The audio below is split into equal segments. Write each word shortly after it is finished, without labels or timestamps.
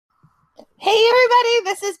Hey everybody,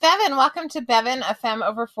 this is Bevan. Welcome to Bevan, a femme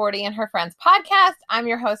over 40 and her friends podcast. I'm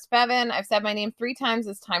your host, Bevan. I've said my name 3 times.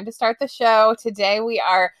 It's time to start the show. Today we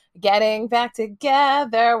are getting back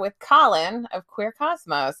together with Colin of Queer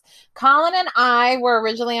Cosmos. Colin and I were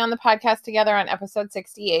originally on the podcast together on episode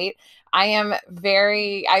 68. I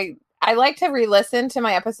like to re-listen to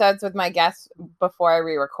my episodes with my guests before I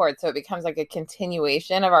re-record, so it becomes like a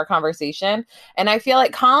continuation of our conversation. And I feel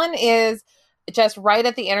like Colin is just right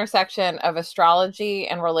at the intersection of astrology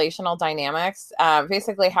and relational dynamics,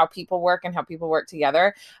 basically how people work and how people work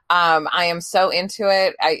together. I am so into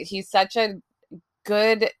it. He's such a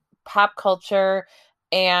good pop culture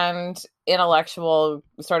and intellectual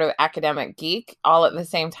sort of academic geek all at the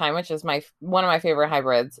same time, which is one of my favorite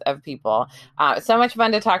hybrids of people. So much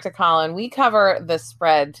fun to talk to Colin. We cover the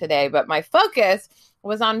spread today, but my focus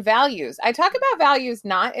was on values. I talk about values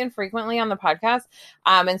not infrequently on the podcast,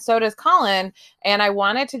 and so does Colin. And I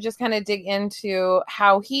wanted to just kind of dig into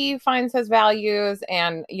how he finds his values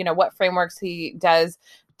and, what frameworks he does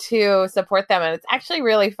to support them. And it's actually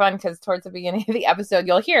really fun because towards the beginning of the episode,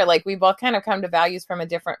 you'll hear like we both kind of come to values from a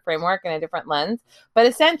different framework and a different lens, but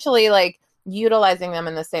essentially like utilizing them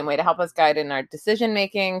in the same way to help us guide in our decision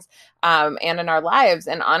makings and in our lives.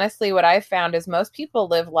 And honestly, what I've found is most people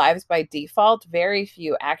live lives by default. Very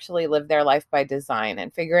few actually live their life by design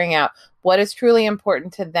and figuring out what is truly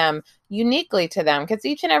important to them, uniquely to them, because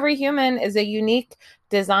each and every human is a unique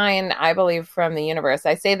design, I believe, from the universe.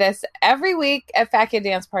 I say this every week at Fat Kid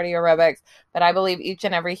Dance Party Aerobics, but I believe each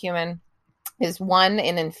and every human is one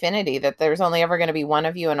in infinity, that there's only ever going to be one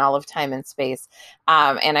of you in all of time and space.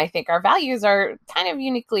 And I think our values are kind of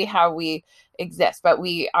uniquely how we exist, but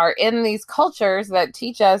we are in these cultures that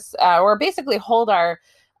teach us or basically hold our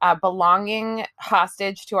belonging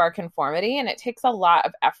hostage to our conformity. And it takes a lot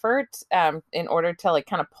of effort in order to like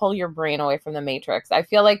kind of pull your brain away from the matrix. I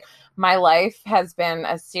feel like my life has been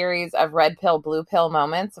a series of red pill, blue pill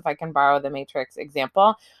moments. If I can borrow the Matrix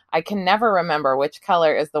example, I can never remember which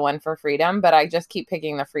color is the one for freedom, but I just keep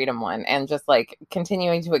picking the freedom one and just like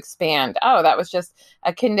continuing to expand. Oh, that was just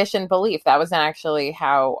a conditioned belief. That wasn't actually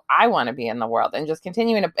how I want to be in the world, and just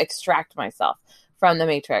continuing to extract myself from the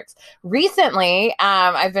Matrix. Recently,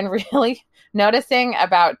 I've been really noticing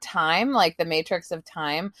about time, like the matrix of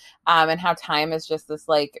time, and how time is just this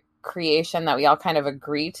like creation that we all kind of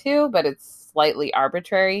agree to, but it's slightly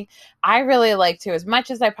arbitrary. I really like to, as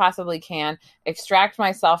much as I possibly can, extract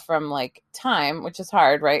myself from like time, which is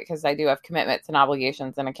hard, right? Because I do have commitments and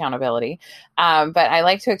obligations and accountability. But I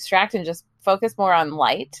like to extract and just focus more on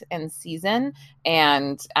light and season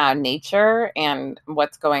and nature and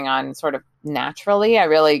what's going on sort of naturally. I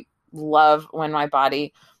really love when my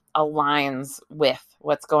body aligns with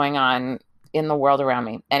what's going on in the world around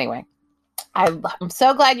me. Anyway, I'm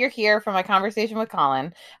so glad you're here for my conversation with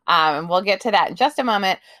Colin. And we'll get to that in just a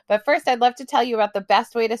moment. But first, I'd love to tell you about the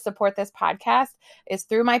best way to support this podcast is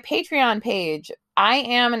through my Patreon page. I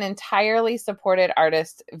am an entirely supported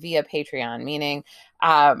artist via Patreon, meaning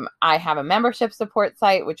I have a membership support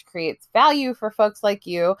site, which creates value for folks like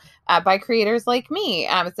you by creators like me.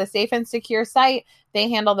 It's a safe and secure site. They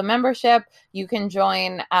handle the membership. You can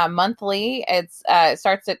join monthly. It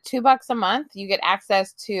starts at $2 a month. You get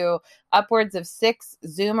access to upwards of 6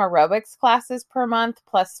 Zoom aerobics classes per month,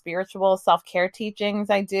 plus spiritual self-care teachings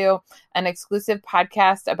I do, an exclusive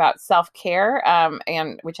podcast about self-care,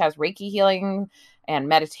 and which has Reiki healing and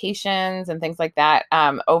meditations and things like that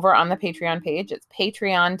over on the Patreon page. It's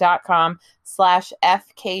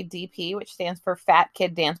patreon.com/FKDP, which stands for Fat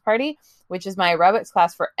Kid Dance Party, which is my aerobics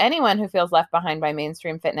class for anyone who feels left behind by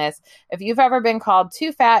mainstream fitness. If you've ever been called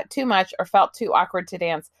too fat, too much, or felt too awkward to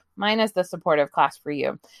dance, mine is the supportive class for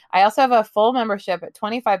you. I also have a full membership at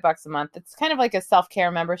 $25 a month. It's kind of like a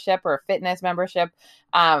self-care membership or a fitness membership,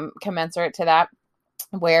 commensurate to that,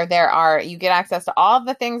 where you get access to all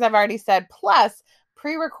the things I've already said, plus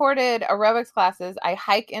pre-recorded aerobics classes. I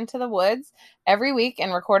hike into the woods every week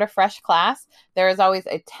and record a fresh class. There is always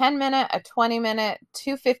a 10-minute, a 20-minute,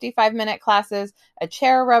 2 55-minute classes, a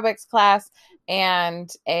chair aerobics class,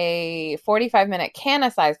 and a 45-minute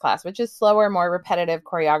canna-size class, which is slower, more repetitive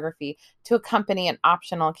choreography to accompany an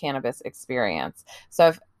optional cannabis experience. So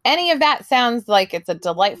if any of that sounds like it's a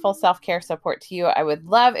delightful self-care support to you, I would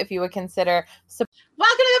love if you would consider. Welcome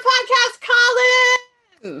to the podcast,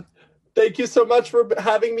 Colin! Thank you so much for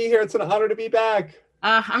having me here. It's an honor to be back.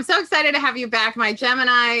 I'm so excited to have you back, my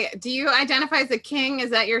Gemini. Do you identify as a king? Is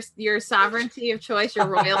that your sovereignty of choice, your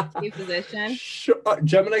royalty position? Sure.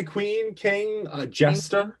 Gemini, queen, king,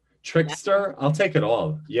 jester, trickster. I'll take it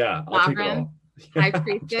all. Yeah, I'll take it all. High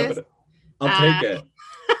priestess. I'll take it.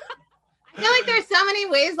 feel like there's so many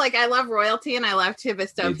ways. Like I love royalty and I love to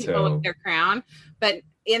bestow Me people too. with their crown. But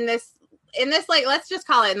in this, like, let's just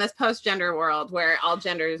call it in this post-gender world where all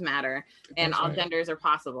genders matter and That's all right. genders are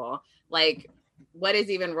possible. Like, what is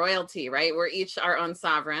even royalty, right? We're each our own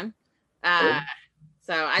sovereign.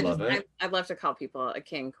 So I'd love to call people a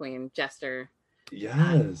king, queen, jester.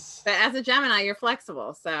 Yes. But as a Gemini, you're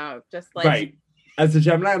flexible. So just like Right. As a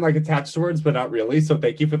Gemini, I'm like attached to words, but not really. So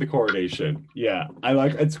thank you for the coordination. Yeah. I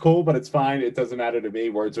like it's cool, but it's fine. It doesn't matter to me.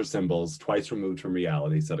 Words are symbols, twice removed from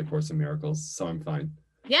reality, said A Course in Miracles. So I'm fine.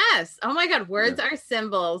 Yes. Oh my God. Words are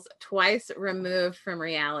symbols twice removed from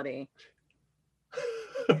reality.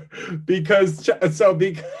 because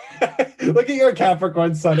look at your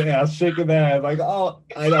Capricorn sun ass shaking their head like, oh,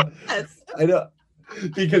 I know. Yes. I know.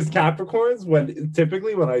 Because Capricorns,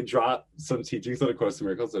 when I drop some teachings on A Course in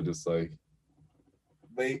Miracles, they're just like,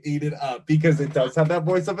 they eat it up because it does have that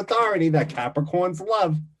voice of authority that Capricorns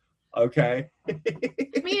love. Okay.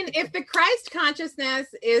 I mean, if the Christ consciousness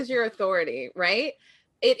is your authority, right?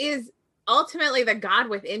 It is ultimately the God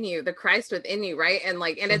within you, the Christ within you, right? And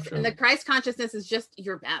like, and and the Christ consciousness is just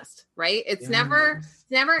your best, right? It's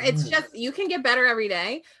it's just, you can get better every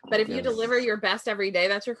day, but if you deliver your best every day,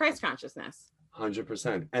 that's your Christ consciousness.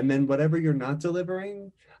 100%. And then whatever you're not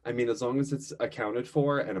delivering, I mean, as long as it's accounted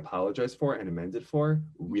for and apologized for and amended for,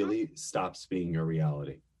 really stops being your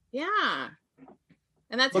reality. Yeah.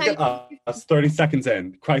 And that's Look at us 30 seconds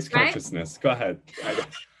in. Christ consciousness. Go ahead.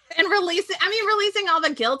 And releasing all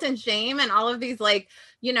the guilt and shame and all of these, like,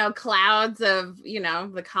 you know, clouds of, you know,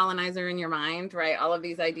 the colonizer in your mind, right? All of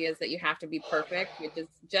these ideas that you have to be perfect, which is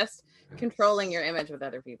just controlling your image with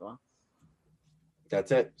other people.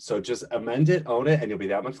 That's it. So just amend it, own it, and you'll be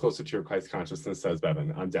that much closer to your Christ consciousness, says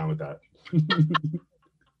Bevan. I'm down with that.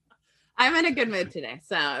 I'm in a good mood today.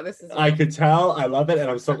 So this is... I could tell. I love it. And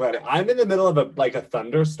I'm so glad. I'm in the middle of a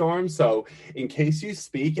thunderstorm. So in case you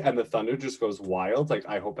speak and the thunder just goes wild, like,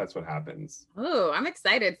 I hope that's what happens. Oh, I'm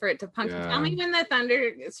excited for it to punctuate. Tell me when the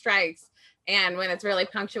thunder strikes and when it's really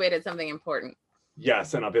punctuated something important.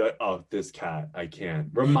 Yes. And I'll be like, oh, this cat, I can't.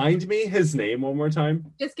 Remind me his name one more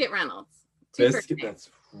time. Biscuit Reynolds. That's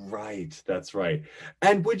right. That's right.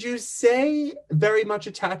 And would you say very much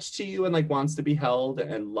attached to you and like wants to be held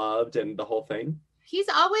and loved and the whole thing? He's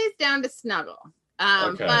always down to snuggle.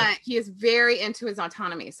 But he is very into his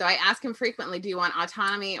autonomy. So I ask him frequently, do you want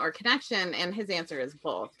autonomy or connection? And his answer is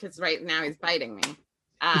both, because right now he's biting me.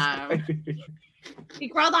 He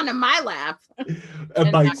crawled onto my lap.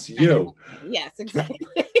 And bites you. Yes, exactly.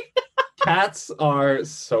 Cats are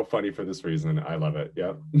so funny for this reason. I love it.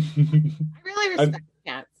 Yep. I really respect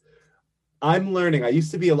cats. I'm learning. I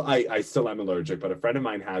used to be, I still am allergic, but a friend of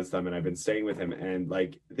mine has them and I've been staying with him. And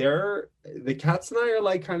like, the cats and I are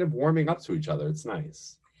like kind of warming up to each other. It's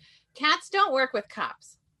nice. Cats don't work with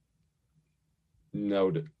cops.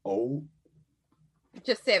 No.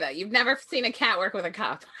 Just say that. You've never seen a cat work with a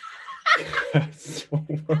cop. Dogs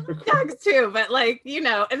too, but like, you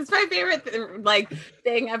know, and it's my favorite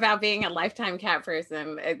thing about being a lifetime cat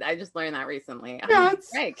person. I just learned that recently.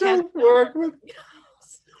 Cats don't work with.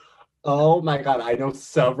 Oh my God, I know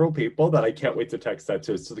several people that I can't wait to text that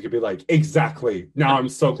to, so they could be like, exactly. Now I'm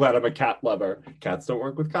so glad I'm a cat lover. Cats don't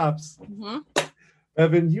work with cops. Mm-hmm.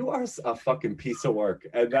 Evan, you are a fucking piece of work.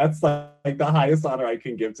 And that's like the highest honor I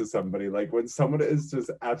can give to somebody. Like when someone is just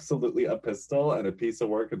absolutely a pistol and a piece of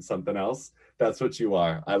work and something else, that's what you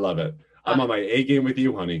are. I love it. I'm on my A game with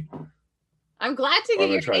you, honey. I'm glad to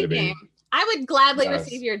get your A game. I would gladly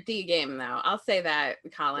receive your D game, though. I'll say that,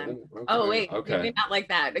 Colin. Okay. Oh, wait. Okay. Maybe not like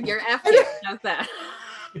that. Your F game does that.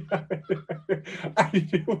 I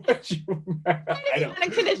knew what you meant. I'm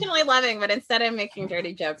unconditionally loving, but instead I'm making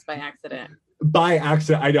dirty jokes by accident. By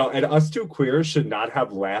accident, I know. And us two queers should not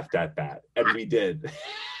have laughed at that. And we did.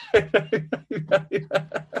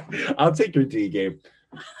 I'll take your D game.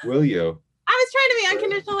 Will you? I was trying to be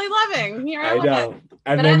unconditionally loving. Here I know.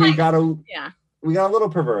 And but then we got a little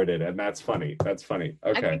perverted, and that's funny. That's funny.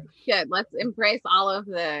 Okay. Good. Let's embrace all of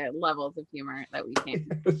the levels of humor that we can.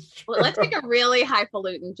 Let's make a really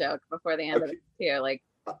highfalutin joke before the end of it too. Like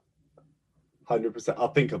 100%.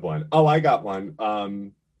 I'll think of one. Oh, I got one.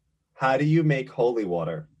 How do you make holy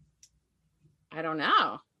water? I don't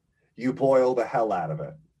know. You boil the hell out of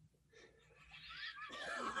it.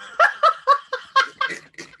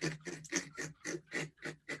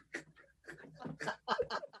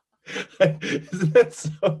 Isn't that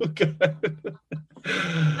so good?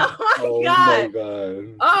 Oh my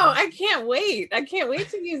God. Oh, I can't wait. I can't wait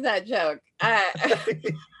to use that joke.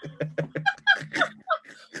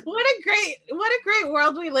 What a great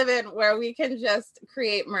world we live in where we can just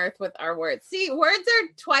create mirth with our words. See, words are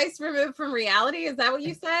twice removed from reality. Is that what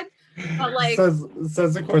you said? But like,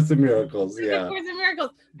 says A Course in Miracles. Yeah. A Course in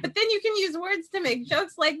Miracles. But then you can use words to make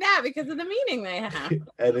jokes like that because of the meaning they have.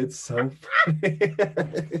 And it's so funny.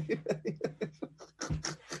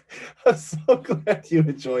 I'm so glad you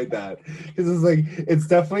enjoyed that. Because it's like, it's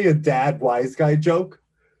definitely a dad wise guy joke.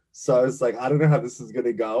 So I was like, I don't know how this is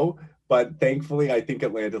gonna go. But thankfully, I think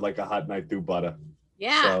it landed like a hot knife through butter.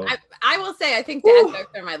 Yeah. So. I will say, I think dad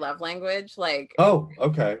jokes are my love language. Like, oh,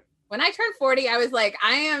 okay. When I turned 40, I was like,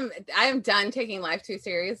 I am done taking life too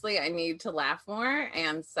seriously. I need to laugh more.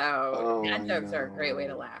 And so dad jokes are a great way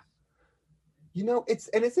to laugh. You know,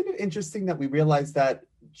 isn't it interesting that we realize that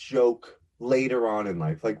joke later on in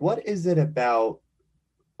life? Like, what is it about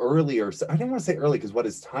earlier? I don't want to say early because what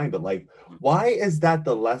is time, but like, why is that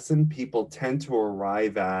the lesson people tend to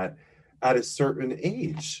arrive at a certain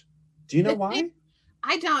age? Do you know why?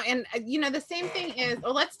 I don't, and the same thing is.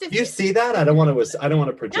 Well, let's just. You see that? I don't want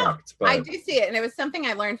to project. No, but I do see it, and it was something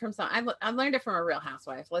I learned from I learned it from a Real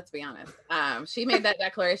Housewife. Let's be honest. She made that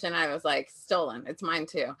declaration. I was like, stolen. It's mine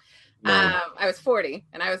too. No. I was 40,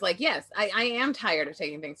 and I was like, yes, I am tired of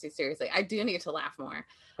taking things too seriously. I do need to laugh more.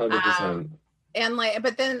 100%. And like,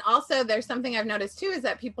 but then also there's something I've noticed too is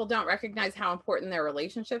that people don't recognize how important their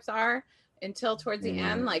relationships are until towards the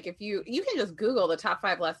end. Like if you can just Google the top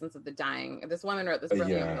 5 lessons of the dying. This woman wrote this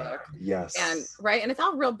brilliant book. Yes. And right. And it's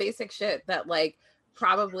all real basic shit that like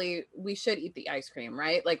probably we should eat the ice cream,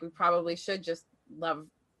 right? Like we probably should just love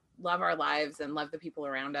our lives and love the people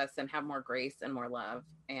around us and have more grace and more love.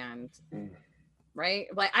 And right.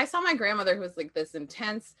 Like I saw my grandmother who was like this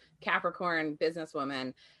intense Capricorn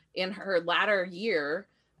businesswoman in her latter year,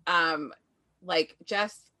 like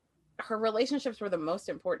just her relationships were the most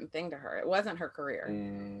important thing to her. It wasn't her career.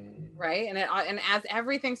 Right. And as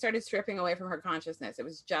everything started stripping away from her consciousness, it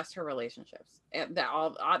was just her relationships. And that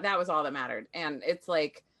was all that mattered. And it's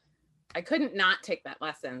like, I couldn't not take that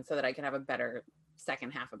lesson so that I could have a better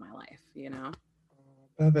second half of my life, you know?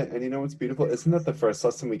 And you know what's beautiful? Isn't that the first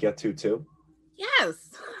lesson we get to too? Yes.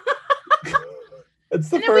 It's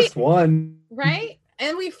the first one. Right.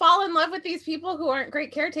 And we fall in love with these people who aren't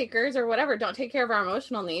great caretakers or whatever, don't take care of our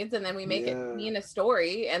emotional needs. And then we make it mean a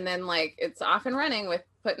story. And then like, it's off and running with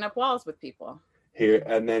putting up walls with people. Here.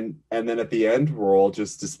 And then at the end, we're all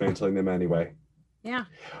just dismantling them anyway. Yeah.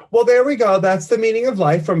 Well, there we go. That's the meaning of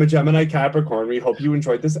life from a Gemini Capricorn. We hope you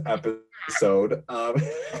enjoyed this episode.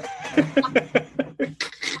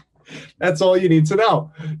 That's all you need to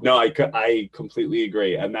know. No, I completely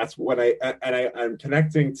agree. And that's when I'm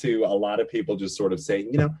connecting to a lot of people just sort of saying,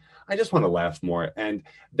 you know, I just want to laugh more. And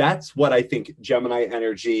that's what I think Gemini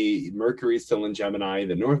energy, Mercury's still in Gemini,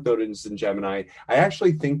 the North Node is in Gemini. I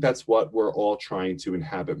actually think that's what we're all trying to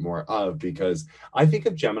inhabit more of, because I think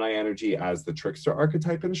of Gemini energy as the trickster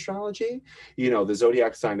archetype in astrology. You know, the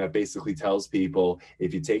zodiac sign that basically tells people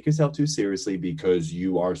if you take yourself too seriously because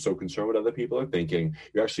you are so concerned what other people are thinking,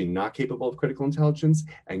 you're actually not capable of critical intelligence.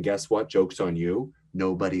 And guess what? Joke's on you.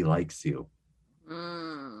 Nobody likes you.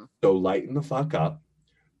 So lighten the fuck up.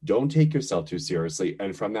 Don't take yourself too seriously.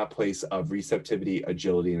 And from that place of receptivity,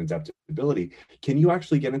 agility, and adaptability, can you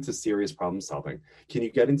actually get into serious problem solving? Can you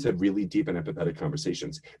get into really deep and empathetic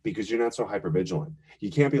conversations? Because you're not so hypervigilant. You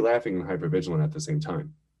can't be laughing and hypervigilant at the same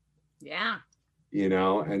time. Yeah. You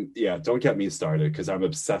know, and yeah, don't get me started because I'm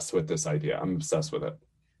obsessed with this idea. I'm obsessed with it.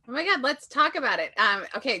 Oh my God, let's talk about it.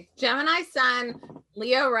 Okay, Gemini Sun,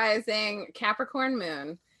 Leo Rising, Capricorn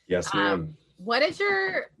Moon. Yes, ma'am. What is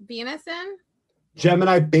your Venus in?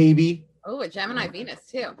 Gemini, baby. Oh, a Gemini Venus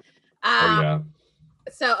too. Oh yeah.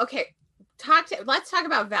 So okay, let's talk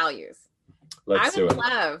about values. I would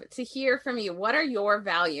love to hear from you. What are your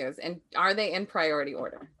values, and are they in priority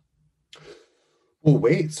order? Well,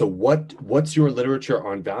 wait. So what's your literature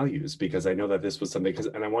on values? Because I know that this was something,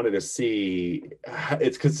 and I wanted to see.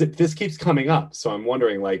 It's because this keeps coming up. So I'm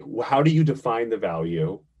wondering, like, how do you define the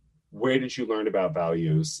value? Where did you learn about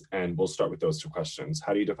values? And we'll start with those 2 questions.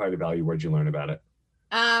 How do you define a value? Where did you learn about it?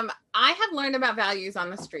 I have learned about values on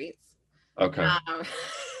the streets. Okay.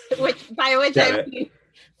 Which I mean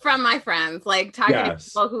from my friends, like talking to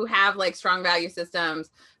people who have like strong value systems,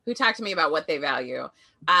 who talk to me about what they value.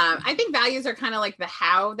 I think values are kind of like the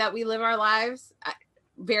how that we live our lives.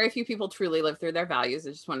 Very few people truly live through their values.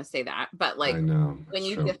 I just want to say that. But like when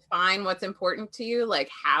you define what's important to you,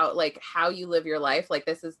 like how you live your life, like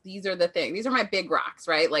these are the things. These are my big rocks,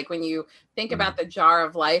 right? Like when you think about the jar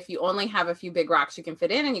of life, you only have a few big rocks you can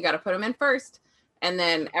fit in, and you got to put them in first. And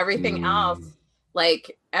then everything else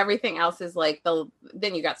is like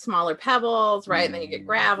then you got smaller pebbles, right? And then you get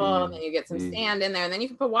gravel, and then you get some sand in there, and then you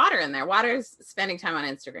can put water in there. Water's spending time on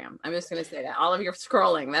Instagram. I'm just going to say that. All of your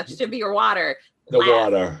scrolling, that should be your water. The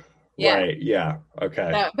water. Yeah. Right. Yeah.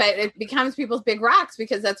 Okay. So, but it becomes people's big rocks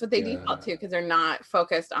because that's what they Yeah. default to because they're not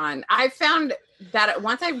focused on. I found that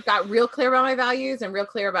once I got real clear about my values and real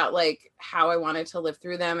clear about like how I wanted to live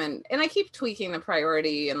through them, and I keep tweaking the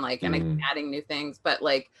priority and like and I keep adding new things, but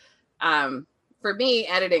like for me,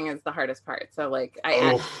 editing is the hardest part. So like I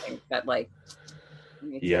add Oh, things that like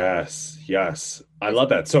need to. yes. Yes. I love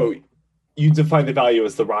that. So you define the value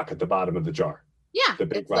as the rock at the bottom of the jar, Yeah, the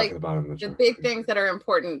big it's rock at like the bottom of the the jar. big things that are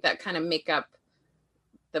important that kind of make up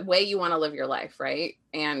the way you want to live your life, right?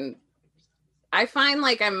 And I find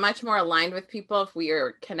like I'm much more aligned with people if we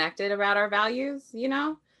are connected about our values, you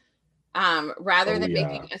know, rather Oh, than yeah.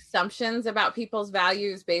 making assumptions about people's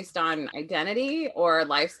values based on identity or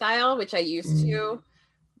lifestyle, which I used Mm, to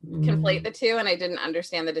conflate mm. the two and I didn't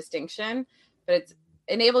understand the distinction. But it's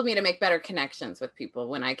enabled me to make better connections with people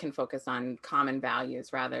when I can focus on common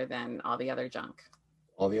values rather than all the other junk.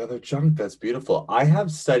 All the other junk. That's beautiful. I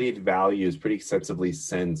have studied values pretty extensively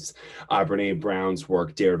since Brene Brown's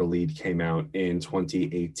work, Dare to Lead, came out in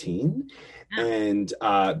 2018. Yeah. And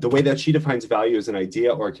the way that she defines value is an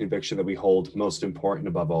idea or a conviction that we hold most important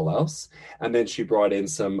above all else. And then she brought in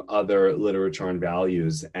some other literature on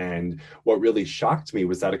values. And what really shocked me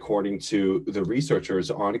was that according to the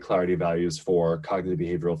researchers on clarity values for cognitive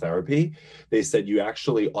behavioral therapy, they said you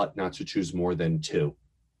actually ought not to choose more than two,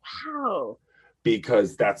 Wow.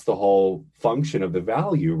 because that's the whole function of the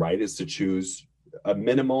value, right? Is to choose a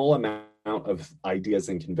minimal amount of ideas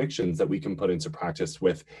and convictions that we can put into practice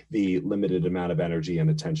with the limited amount of energy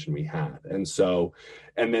and attention we have. And so,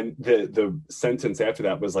 and then the sentence after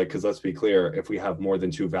that was like, because let's be clear, if we have more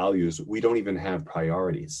than two values, we don't even have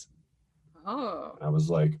priorities. Oh. I was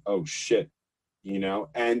like, oh shit, you know.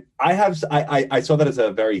 And I saw that as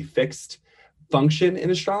a very fixed function in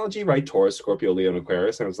astrology, right? Taurus, Scorpio, Leo, and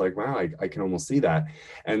Aquarius. And I was like, wow, I can almost see that.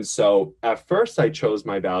 And so at first I chose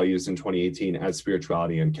my values in 2018 as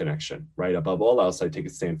spirituality and connection, right? Above all else, I take a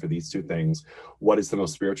stand for these two things. What is the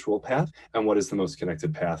most spiritual path and what is the most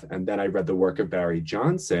connected path? And then I read the work of Barry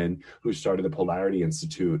Johnson, who started the Polarity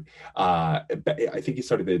Institute. I think he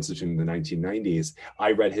started the Institute in the 1990s.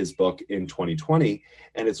 I read his book in 2020,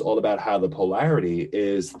 and it's all about how the polarity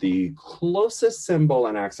is the closest symbol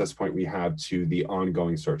and access point we have to the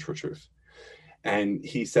ongoing search for truth. And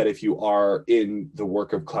he said, if you are in the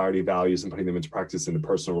work of clarity values and putting them into practice in the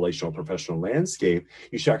personal, relational, professional landscape,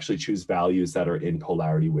 you should actually choose values that are in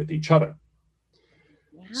polarity with each other.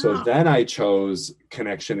 Wow. So then I chose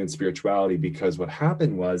connection and spirituality, because what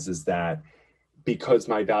happened is that because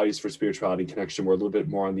my values for spirituality and connection were a little bit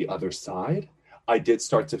more on the other side, I did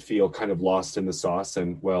start to feel kind of lost in the sauce.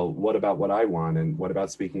 And well, what about what I want? And what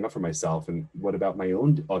about speaking up for myself? And what about my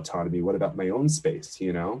own autonomy? What about my own space,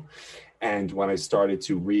 you know? And when I started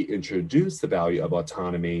to reintroduce the value of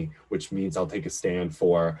autonomy, which means I'll take a stand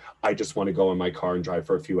for, I just want to go in my car and drive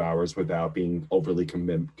for a few hours without being overly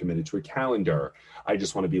committed to a calendar. I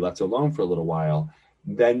just want to be left alone for a little while.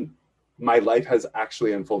 Then my life has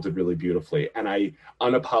actually unfolded really beautifully. And I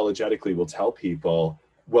unapologetically will tell people,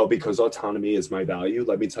 well, because autonomy is my value,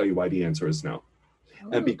 let me tell you why the answer is no.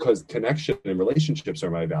 And because connection and relationships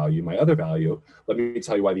are my value, my other value, let me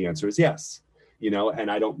tell you why the answer is yes. You know, and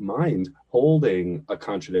I don't mind holding a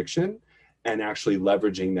contradiction and actually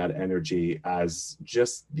leveraging that energy as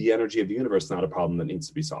just the energy of the universe, not a problem that needs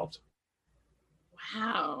to be solved.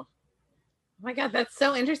 Wow. Oh my God, that's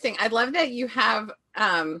so interesting. I love that you have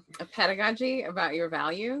a pedagogy about your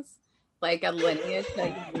values, like a lineage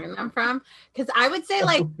that you learn them from. Because I would say,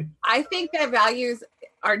 like, I think that values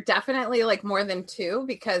are definitely like more than two,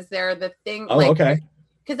 because they're the thing. Oh, like, okay.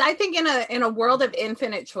 because I think in a world of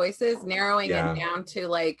infinite choices, narrowing Yeah. it down to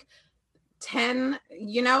like 10,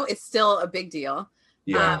 you know, is still a big deal.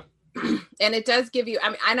 Yeah. And it does give you, I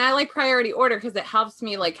mean, and I like priority order because it helps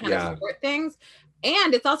me like kind of sort things.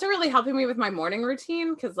 And it's also really helping me with my morning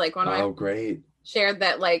routine, because like one of my great. shared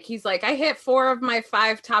that like he's like, I hit 4 of my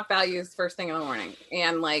 5 top values first thing in the morning.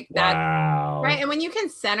 And like that, Wow. right. And when you can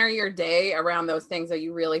center your day around those things that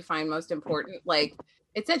you really find most important, like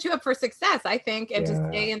it sets you up for success, I think, and to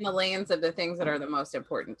stay in the lanes of the things that are the most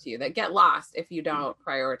important to you, that get lost if you don't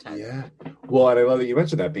prioritize. Yeah. Well, and I love that you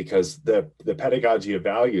mentioned that, because the pedagogy of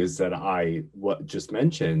values that I just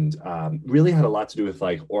mentioned really had a lot to do with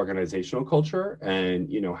like organizational culture, and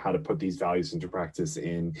you know how to put these values into practice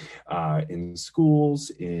in schools,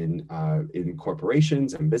 in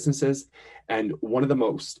corporations and businesses. And one of the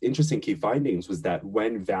most interesting key findings was that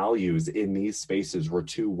when values in these spaces were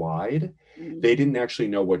too wide, they didn't actually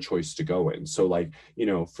know what choice to go in. So like, you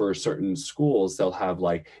know, for certain schools, they'll have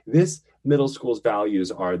like, this middle school's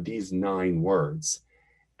values are these 9 words.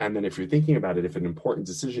 And then if you're thinking about it, if an important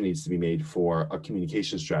decision needs to be made for a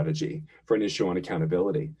communication strategy, for an issue on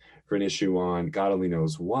accountability, for an issue on God only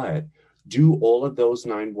knows what, do all of those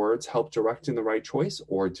 9 words help direct in the right choice,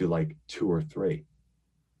 or do like 2 or 3?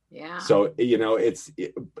 Yeah. So, you know,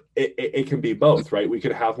 it can be both, right? We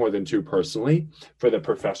could have more than 2 personally. For the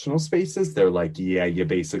professional spaces, they're like, yeah, you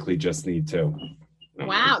basically just need 2.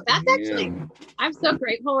 Wow, that's actually, I'm so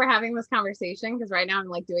grateful we're having this conversation, because right now I'm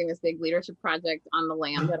like doing this big leadership project on the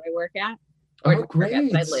land that I work at, or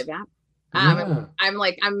great. that I live at.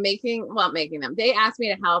 I'm making them. They asked me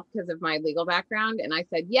to help because of my legal background, and I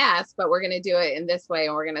said yes, but we're going to do it in this way,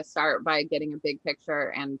 and we're going to start by getting a big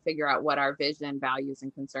picture and figure out what our vision, values,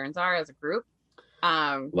 and concerns are as a group.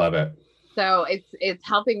 Love it. So it's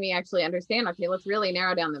helping me actually understand, okay, let's really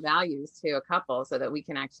narrow down the values to a couple so that we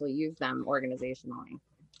can actually use them organizationally.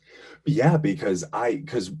 Yeah, because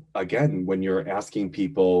again, when you're asking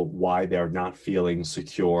people why they're not feeling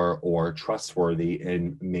secure or trustworthy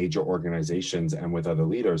in major organizations and with other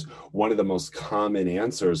leaders, one of the most common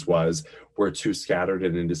answers was, we're too scattered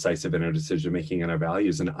and indecisive in our decision making and our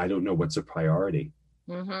values, and I don't know what's a priority.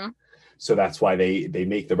 Mm-hmm. So that's why they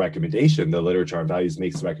make the recommendation. The literature on values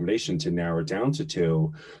makes the recommendation to narrow it down to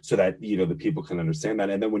 2, so that, you know, the people can understand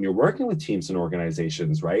that. And then when you're working with teams and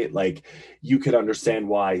organizations, right, like, you could understand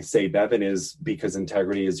why, say, Bevan is, because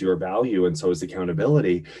integrity is your value and so is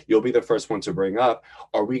accountability. You'll be the first one to bring up,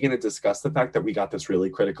 are we going to discuss the fact that we got this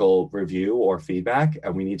really critical review or feedback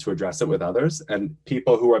and we need to address it with others? And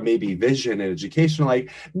people who are maybe vision and education,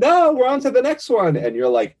 like, no, we're on to the next one. And you're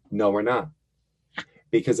like, no, we're not.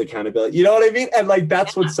 Because accountability, you know what I mean? And like,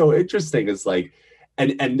 that's what's so interesting is like,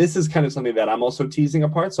 and this is kind of something that I'm also teasing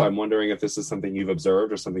apart. So I'm wondering if this is something you've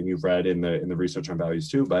observed or something you've read in the research on values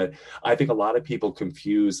too. But I think a lot of people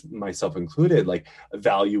confuse, myself included, like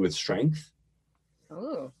value with strength.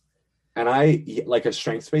 Oh. And I like a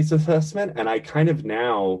strengths-based assessment. And I kind of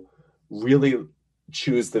now really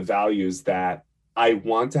choose the values that I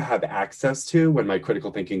want to have access to when my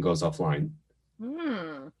critical thinking goes offline.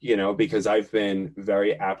 You know, because I've been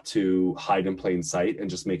very apt to hide in plain sight and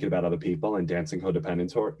just make it about other people and dancing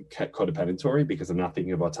codependentary because I'm not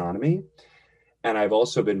thinking of autonomy. And I've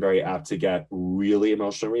also been very apt to get really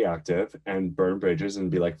emotionally reactive and burn bridges and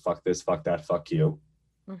be like, fuck this, fuck that, fuck you,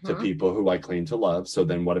 to people who I claim to love. So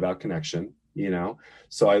then what about connection? You know?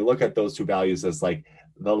 So I look at those 2 values as like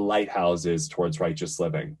the lighthouses towards righteous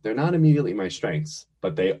living. They're not immediately my strengths,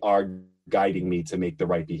 but they are guiding me to make the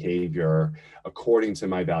right behavior according to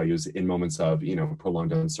my values in moments of, you know,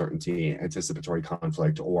 prolonged uncertainty, anticipatory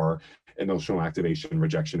conflict, or emotional activation,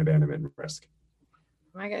 rejection, abandonment, and risk.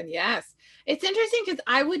 Oh my God, yes. It's interesting because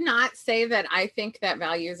I would not say that I think that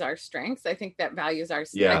values are strengths. I think that values are,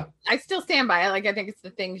 I still stand by it. Like, I think it's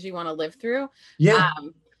the things you want to live through. Yeah.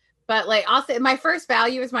 But like, I'll say my first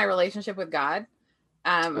value is my relationship with God.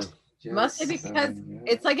 Mostly because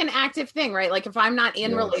it's like an active thing, right? Like, if I'm not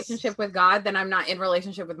in relationship with God, then I'm not in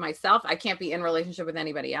relationship with myself. I can't be in relationship with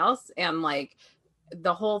anybody else. And like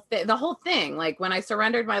the whole thing, like when I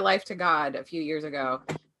surrendered my life to God a few years ago,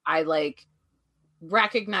 I like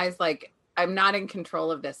recognized like I'm not in control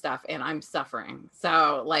of this stuff and I'm suffering.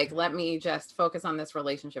 So like, let me just focus on this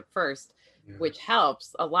relationship first, which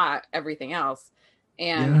helps a lot, everything else.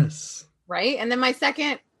 And right. And then my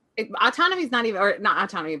second, autonomy is not even, or not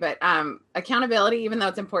autonomy, but accountability, even though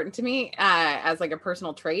it's important to me as like a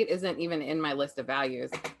personal trait, isn't even in my list of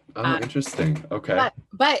values. Oh, interesting. Okay.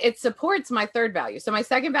 But it supports my third value. So my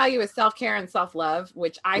second value is self-care and self-love,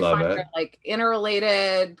 which I find are like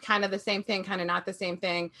interrelated, kind of the same thing, kind of not the same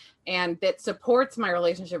thing. And that supports my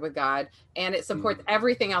relationship with God, and it supports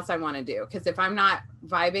everything else I want to do. Because if I'm not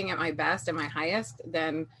vibing at my best and my highest,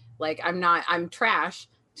 then like I'm trash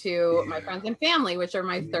to my friends and family, which are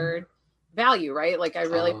my third value, right? Like I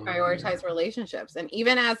really prioritize relationships. And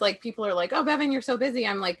even as like people are like, oh, Bevan, you're so busy,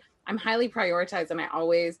 I'm like, I'm highly prioritized and I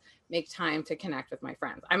always make time to connect with my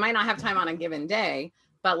friends. I might not have time on a given day,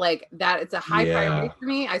 but like that, it's a high priority for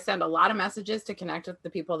me. I send a lot of messages to connect with the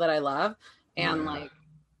people that I love. And like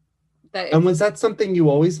that. And was that something you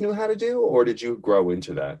always knew how to do, or did you grow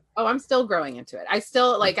into that? Oh, I'm still growing into it. I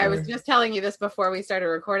still like, I was just telling you this before we started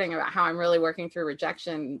recording about how I'm really working through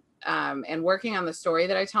rejection and working on the story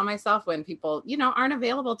that I tell myself when people, you know, aren't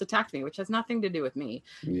available to talk to me, which has nothing to do with me.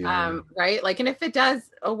 Right. Like, and if it does,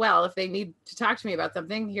 oh, well, if they need to talk to me about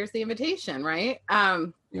something, here's the invitation. Right.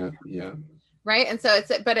 Right. And so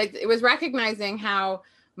it was recognizing how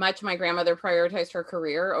much my grandmother prioritized her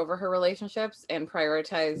career over her relationships and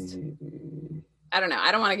prioritized, I don't know.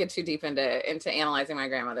 I don't want to get too deep into analyzing my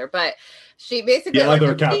grandmother, but she basically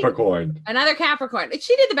another Capricorn.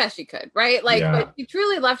 She did the best she could, right? Like, but she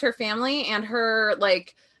truly loved her family, and her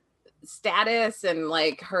like status and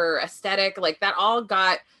like her aesthetic, like that all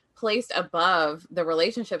got placed above the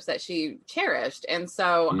relationships that she cherished. And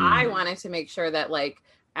so I wanted to make sure that like,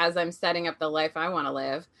 as I'm setting up the life I want to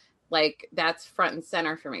live, like that's front and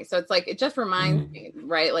center for me. So it's like, it just reminds me,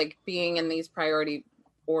 right? Like being in these priority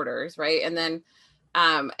orders, right? And then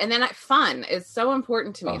fun is so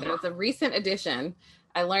important to me. That was a recent addition.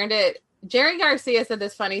 I learned it. Jerry Garcia said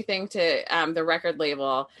this funny thing to the record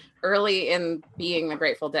label early in being the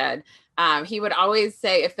Grateful Dead. He would always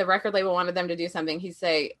say, if the record label wanted them to do something, he'd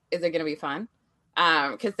say, is it going to be fun?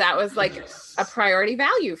 Because that was like a priority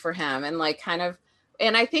value for him. And like kind of,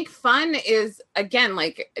 and I think fun is, again,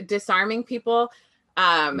 like disarming people.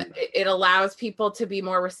 It allows people to be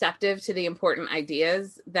more receptive to the important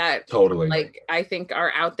ideas that totally, like, I think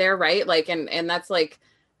are out there, right? Like, and that's like,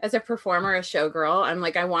 as a performer, a showgirl, I'm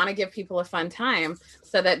like, I want to give people a fun time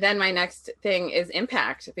so that then my next thing is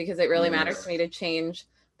impact, because it really matters to me to change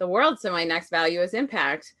the world. So my next value is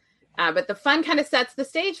impact. But the fun kind of sets the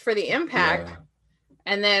stage for the impact. Yeah.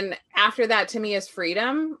 And then after that to me is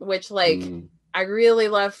freedom, which like, I really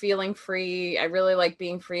love feeling free. I really like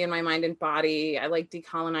being free in my mind and body. I like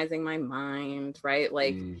decolonizing my mind, right?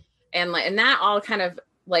 Like, and that all kind of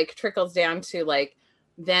like trickles down to like,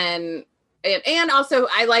 then, and also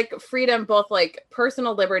I like freedom, both like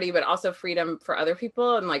personal liberty, but also freedom for other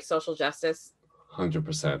people and like social justice.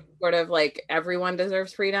 100%. Sort of like everyone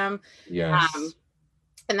deserves freedom. Yes.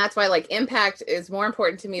 And that's why like impact is more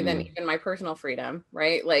important to me than even my personal freedom,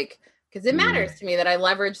 right? Like, because it matters to me that I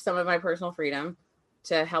leverage some of my personal freedom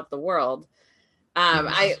to help the world.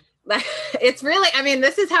 It's really, I mean,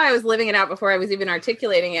 this is how I was living it out before I was even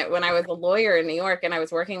articulating it when I was a lawyer in New York and I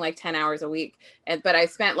was working like 10 hours a week. But I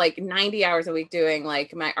spent like 90 hours a week doing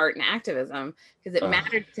like my art and activism because it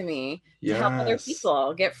mattered to me to help other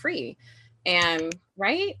people get free. And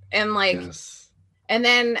right. And like, and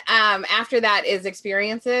then after that is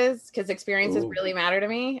experiences, because experiences really matter to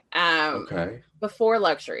me. Before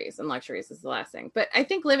luxuries, and luxuries is the last thing. But I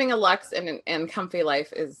think living a luxe and comfy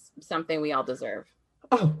life is something we all deserve.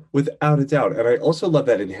 Oh, without a doubt. And I also love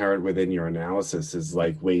that inherent within your analysis is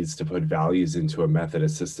like ways to put values into a method, a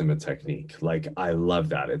system, a technique. Like, I love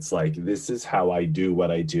that. It's like, this is how I do what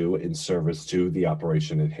I do in service to the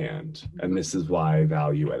operation at hand. And this is why I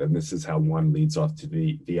value it. And this is how one leads off to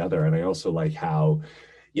the other. And I also like how,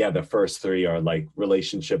 the first three are like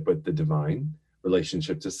relationship with the divine,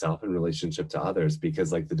 relationship to self, and relationship to others,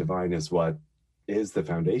 because like the divine is what is the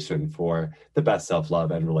foundation for the best self-love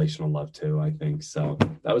and relational love too, I think. So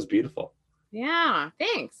that was beautiful. Yeah,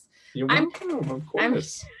 thanks. You're welcome, of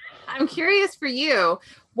course. I'm curious for you,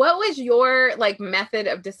 what was your like method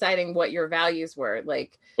of deciding what your values were?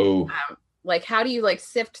 Like, like how do you like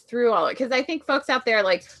sift through all it? Because I think folks out there,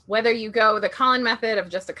 like whether you go the Colin method of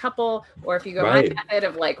just a couple, or if you go my method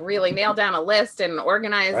of like really nail down a list and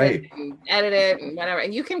organize it and edit it and whatever,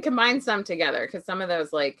 and you can combine some together, because some of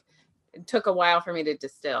those like it took a while for me to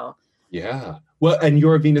distill. Yeah. Well, and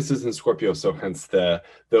your Venus is in Scorpio, so hence the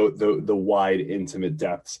wide, intimate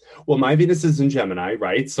depths. Well, my Venus is in Gemini,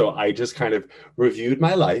 right? So I just kind of reviewed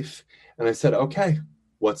my life and I said, okay,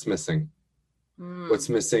 what's missing? What's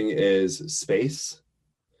missing is space.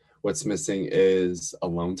 What's missing is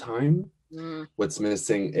alone time. What's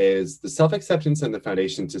missing is the self-acceptance and the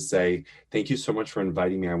foundation to say, thank you so much for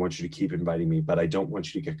inviting me. I want you to keep inviting me, but I don't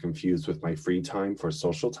want you to get confused with my free time for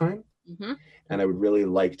social time. And I would really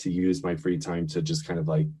like to use my free time to just kind of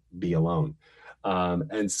like be alone.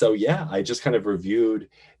 And so, I just kind of reviewed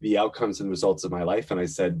the outcomes and results of my life. And I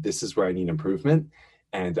said, this is where I need improvement.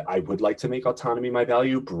 And I would like to make autonomy my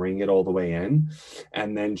value, bring it all the way in.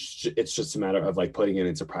 And then it's just a matter of like putting it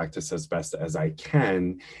into practice as best as I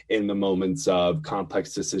can in the moments of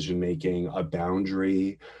complex decision-making, a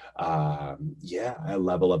boundary, a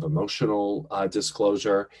level of emotional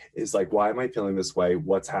disclosure is like, why am I feeling this way?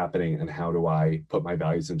 What's happening? And how do I put my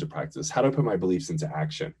values into practice? How do I put my beliefs into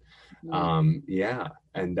action?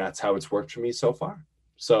 And that's how it's worked for me so far.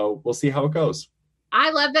 So we'll see how it goes. I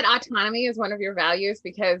love that autonomy is one of your values,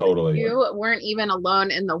 because you weren't even alone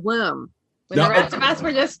in the womb. When the rest of us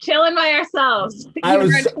were just chilling by ourselves. You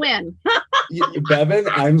were a twin. Bevan,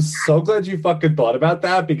 I'm so glad you fucking thought about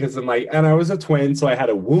that, because I'm like, and I was a twin, so I had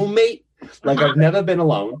a womb mate. Like I've never been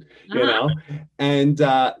alone, you know? And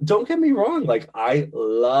don't get me wrong, like I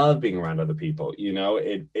love being around other people, you know,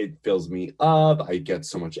 it fills me up. I get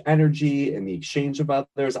so much energy in the exchange of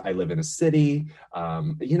others. I live in a city,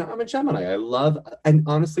 you know, I'm a Gemini. I love, and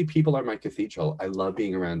honestly, people are my cathedral. I love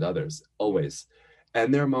being around others, always.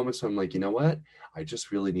 And there are moments when I'm like, you know what? I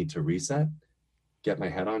just really need to reset, get my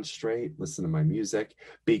head on straight, listen to my music,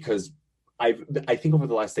 because I think over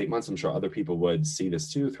the last 8 months, I'm sure other people would see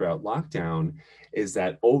this too throughout lockdown, is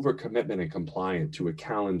that overcommitment and compliant to a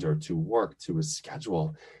calendar, to work, to a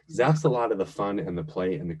schedule, zaps a lot of the fun and the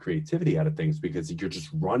play and the creativity out of things, because you're just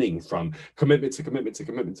running from commitment to commitment to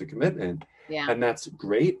commitment to commitment. Yeah. And that's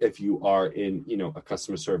great if you are in, a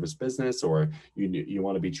customer service business, or you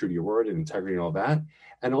want to be true to your word and integrity and all that.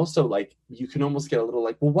 And also, like, you can almost get a little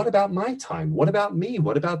like, well, what about my time? What about me?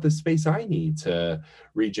 What about the space I need to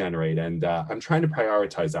regenerate? And I'm trying to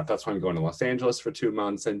prioritize that. That's why I'm going to Los Angeles for 2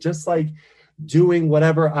 months, and just like doing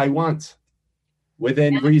whatever I want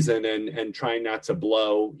within reason, and trying not to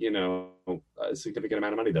blow, a significant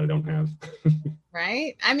amount of money that I don't have.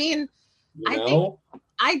 Right. I mean,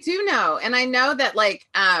 I do know. And I know that, like,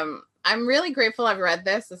 I'm really grateful I've read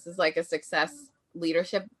this. This is like a success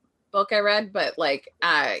leadership book I read, but like,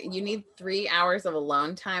 you need 3 hours of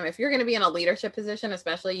alone time. If you're going to be in a leadership position,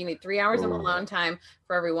 especially, you need 3 hours of alone time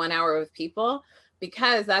for every 1 hour with people,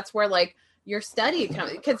 because that's where like your study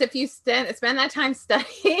comes. Because if you spend that time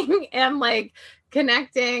studying and like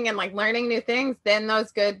connecting and like learning new things, then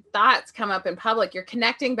those good thoughts come up in public. You're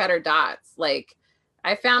connecting better dots. Like,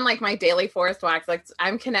 I found like my daily forest walks, like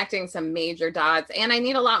I'm connecting some major dots, and I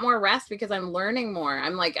need a lot more rest because I'm learning more.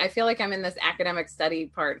 I'm like, I feel like I'm in this academic study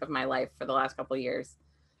part of my life for the last couple of years.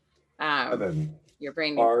 Your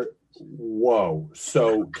brain. Whoa.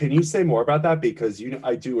 So can you say more about that? Because,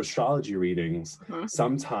 I do astrology readings,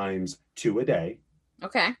 sometimes 2 a day.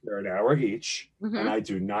 Okay. They're an hour each. And I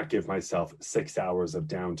do not give myself 6 hours of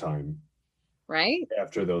downtime. Right.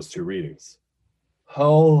 After those 2 readings.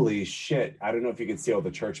 Holy shit. I don't know if you can see all the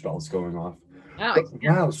church bells going off. Oh,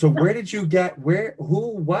 wow. So where did you get, where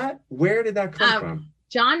did that come from?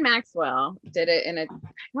 John Maxwell did it I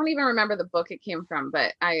don't even remember the book it came from,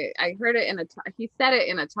 but I heard it he said it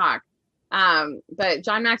in a talk. But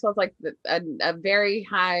John Maxwell's like a very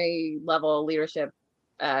high level leadership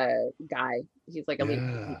guy. He's like a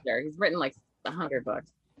leadership teacher. He's written like 100 books.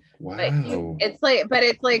 Wow. But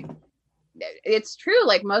it's true.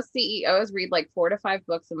 Like, most CEOs read like 4 to 5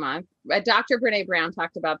 books a month. Dr. Brene Brown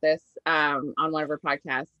talked about this on one of her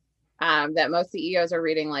podcasts, that most CEOs are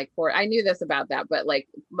reading like 4. I knew this about that, but like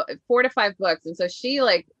 4 to 5 books. And so she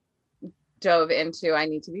like dove into, I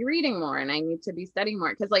need to be reading more and I need to be studying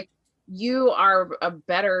more, because like you are a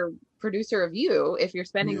better producer of you if you're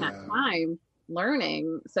spending that time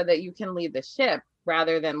learning so that you can lead the ship,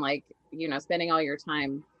 rather than like, spending all your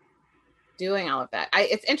time doing all of that.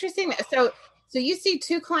 It's interesting. So you see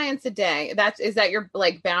 2 clients a day. Is that your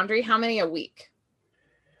like boundary? How many a week?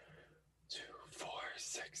 2, 4,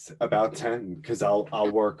 6, about 10, because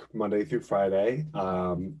I'll work Monday through Friday.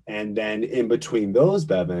 And then in between those,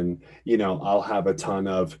 Bevan, I'll have a ton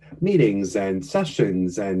of meetings and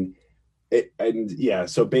sessions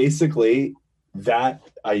so basically that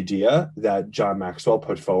idea that John Maxwell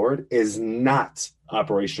put forward is not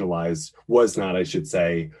operationalized, was not, I should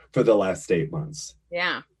say, for the last 8 months.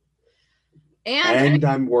 Yeah. And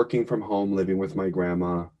I'm working from home, living with my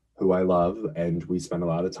grandma, who I love, and we spend a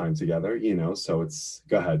lot of time together, so it's,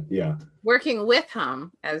 go ahead. Yeah. Working with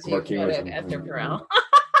home, as you put it, Esther Perel.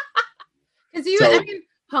 Because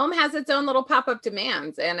home has its own little pop-up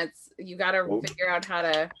demands, and you got to figure out how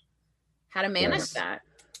to manage that.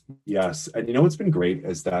 Yes. And what's been great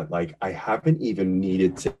is that, like, I haven't even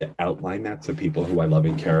needed to outline that to people who I love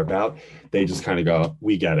and care about. They just kind of go,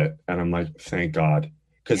 we get it. And I'm like, thank God.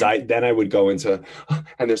 Because I would go into,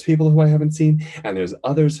 and there's people who I haven't seen, and there's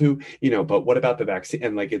others who, but what about the vaccine?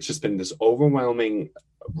 And like, it's just been this overwhelming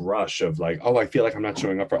rush of like, oh, I feel like I'm not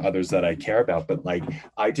showing up for others that I care about. But like,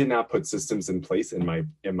 I did not put systems in place in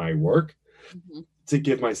my work to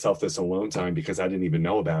give myself this alone time, because I didn't even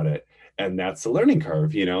know about it. And that's the learning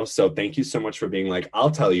curve, So thank you so much for being like,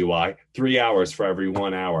 I'll tell you why. 3 hours for every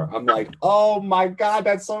 1 hour. I'm like, oh my God,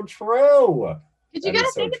 that's so true. Because you got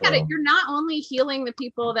to think about it. You're not only healing the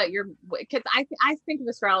people that because I think of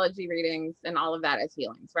astrology readings and all of that as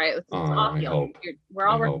healings, right? It's all healing. We're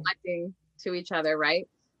all reflecting to each other, right?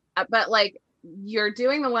 But like, you're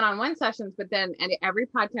doing the one-on-one sessions, but then, and every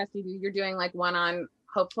podcast you do, you're doing like one-on,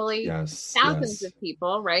 hopefully thousands of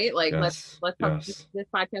people, right? Like, let's hope this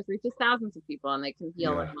podcast reaches thousands of people and they can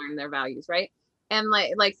heal and learn their values, right? And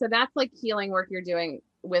like so that's like healing work you're doing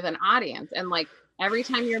with an audience. And like, every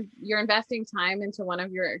time you're investing time into one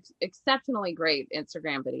of your exceptionally great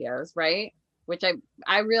Instagram videos, right? Which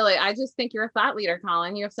I just think you're a thought leader,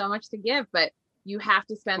 Colin. You have so much to give, but you have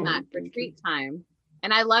to spend that retreat time.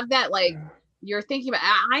 And I love that, like, you're thinking about,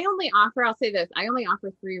 I'll say this, I only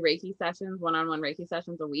offer 3 Reiki sessions, one-on-one Reiki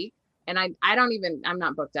sessions a week. And I'm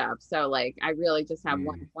not booked up. So like, I really just have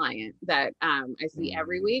one client that I see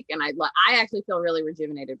every week. And I actually feel really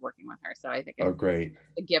rejuvenated working with her. So I think it's great.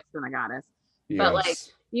 a gift from the goddess. Yes. But like,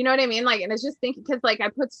 you know what I mean? Like, and it's just thinking, because like I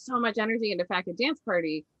put so much energy into Fact Dance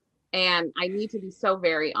Party, and I need to be so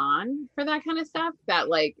very on for that kind of stuff that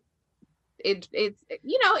like, it's,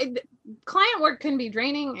 client work can be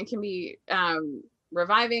draining. It can be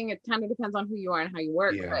reviving. It kind of depends on who you are and how you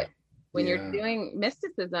work. But when you're doing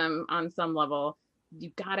mysticism on some level,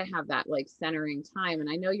 you got to have that like centering time. And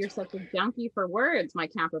I know you're such a junkie for words, my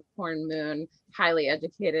Capricorn moon, highly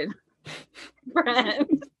educated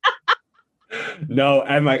friend. No,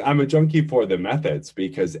 and like I'm a junkie for the methods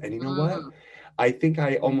because, and you know what? I think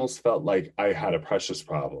I almost felt like I had a precious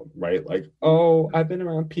problem, right? Like, oh, I've been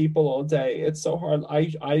around people all day. It's so hard.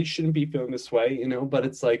 I shouldn't be feeling this way, you know, but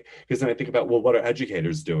it's like, because then I think about, well, what are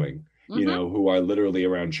educators doing, you know, who are literally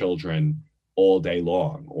around children all day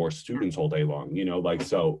long or students all day long, you know, like,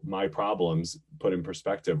 so my problems put in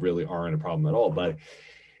perspective really aren't a problem at all. But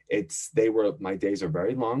my days are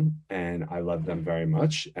very long and I love them very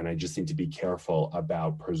much. And I just need to be careful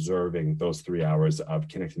about preserving those 3 hours of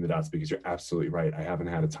connecting the dots, because you're absolutely right. I haven't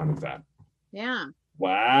had a ton of that. Yeah.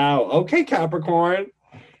 Wow. Okay, Capricorn.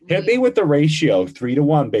 Hit me with the ratio.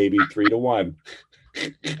 3-to-1, baby. 3-to-1.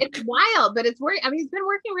 It's wild, but it's working. I mean, it's been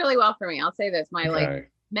working really well for me. I'll say this. My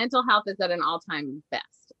like mental health is at an all-time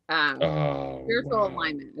best. Spiritual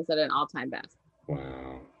alignment is at an all-time best.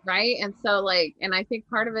 Wow. Right. And so like, and I think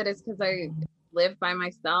part of it is because I live by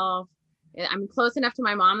myself. I'm close enough to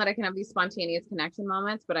my mom that I can have these spontaneous connection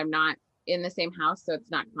moments, but I'm not in the same house. So it's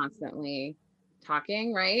not constantly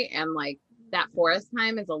talking. Right. And like that forest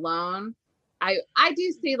time is alone. I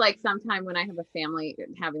do see like sometime when I have a family,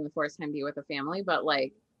 having the forest time be with a family, but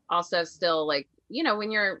like also still like, you know,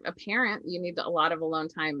 when you're a parent, you need a lot of alone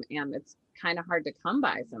time, and it's kind of hard to come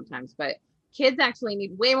by sometimes, but kids actually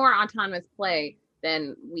need way more autonomous play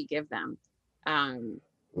than we give them.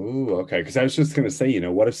 Ooh, okay. Because I was just gonna say, you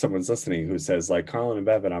know, what if someone's listening who says, like, Colin and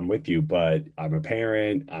Bevan, I'm with you, but I'm a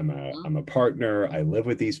parent, I'm a partner, I live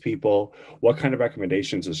with these people. What kind of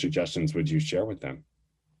recommendations or suggestions would you share with them?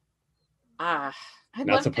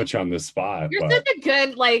 Not to put you on the spot. You're such a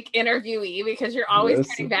good like interviewee, because you're always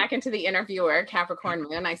turning back into the interviewer, Capricorn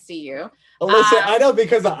moon. I see you. Listen, I know,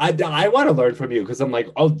 because I want to learn from you, because I'm like,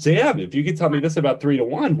 oh damn, if you could tell me this about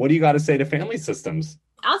 3-to-1, what do you got to say to family systems?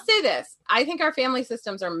 I'll say this. I think our family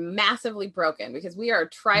systems are massively broken because we are a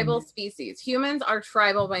tribal species. Humans are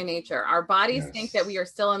tribal by nature. Our bodies think that we are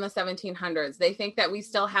still in the 1700s. They think that we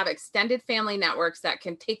still have extended family networks that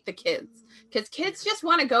can take the kids, because kids just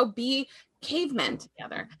want to go be cavemen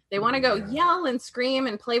together. They want to go yell and scream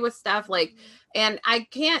and play with stuff like, and I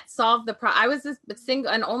can't solve the problem. I was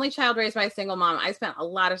an only child raised by a single mom. I spent a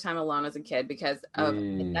lot of time alone as a kid because of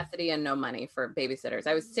necessity and no money for babysitters.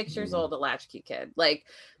 I was 6 years old, a latchkey kid. Like,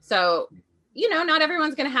 so, you know, not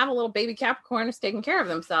everyone's going to have a little baby Capricorn who's taking care of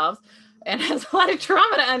themselves and has a lot of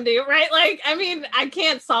trauma to undo, right? Like, I mean, I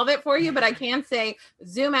can't solve it for you, but I can say,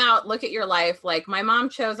 zoom out, look at your life. Like, my mom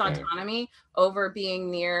chose autonomy over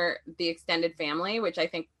being near the extended family, which I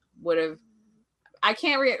think would have, I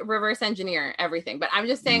can't reverse engineer everything, but I'm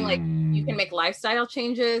just saying, like, you can make lifestyle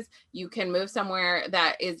changes. You can move somewhere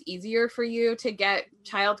that is easier for you to get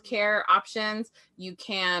childcare options. You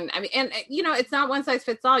can, I mean, and you know, it's not one size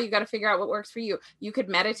fits all. You got to figure out what works for you. You could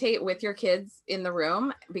meditate with your kids in the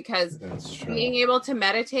room, because being able to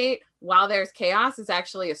meditate while there's chaos is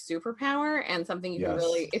actually a superpower, and something you can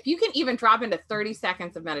really, if you can even drop into 30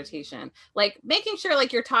 seconds of meditation, like making sure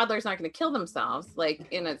like your toddler's not going to kill themselves, like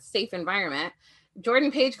in a safe environment.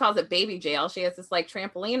 Jordan Page calls it baby jail. She has this like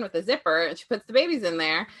trampoline with a zipper, and she puts the babies in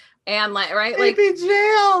there, and like, right, baby like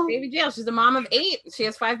baby jail. She's a mom of 8. She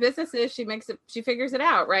has 5 businesses. She figures it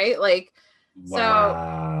out, right? Like,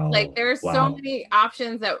 so like there's so many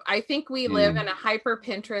options that I think we live in a hyper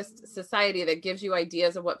Pinterest society that gives you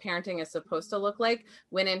ideas of what parenting is supposed to look like,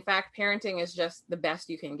 when in fact parenting is just the best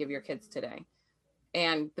you can give your kids today,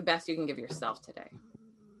 and the best you can give yourself today.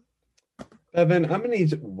 Bevan, I'm gonna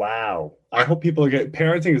need I hope people get,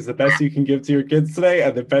 parenting is the best you can give to your kids today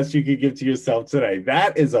and the best you can give to yourself today.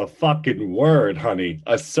 That is a fucking word, honey.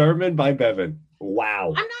 A sermon by Bevan. Wow.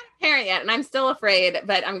 I'm not a parent yet, and I'm still afraid,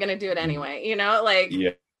 but I'm gonna do it anyway. You know, like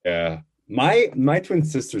yeah. My twin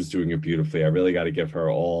sister's doing it beautifully. I really got to give her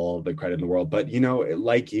all the credit in the world. But, you know,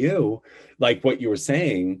 like you, like what you were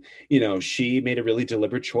saying, you know, she made a really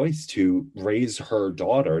deliberate choice to raise her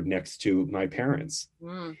daughter next to my parents.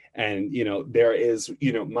 And, you know, there is,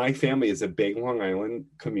 you know, my family is a big Long Island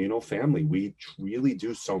communal family. We really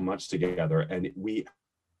do so much together, and we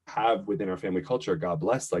have within our family culture, God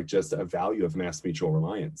bless, like just a value of mass mutual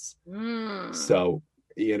reliance. Mm. So,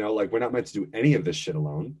 you know, like we're not meant to do any of this shit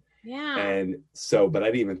alone. Yeah. And so, but I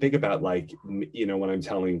didn't even think about like, you know, when I'm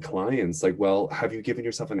telling clients, like, well, have you given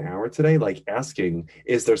yourself an hour today? Like asking,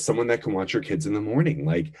 is there someone that can watch your kids in the morning?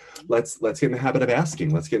 Like, let's get in the habit of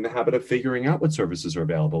asking. Let's get in the habit of figuring out what services are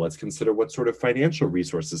available. Let's consider what sort of financial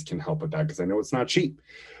resources can help with that. Cause I know it's not cheap,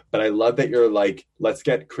 but I love that you're like, let's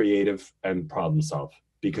get creative and problem solve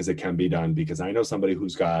because it can be done. Because I know somebody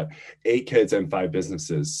who's got 8 kids and 5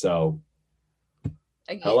 businesses. So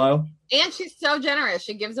hello. And she's so generous.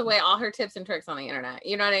 She gives away all her tips and tricks on the internet.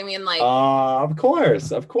 You know what I mean? Like, of course,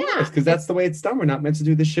 because yeah, that's the way it's done. We're not meant to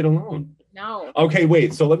do this shit alone. No. Okay,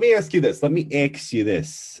 wait. So let me ask you this.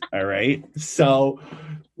 All right. So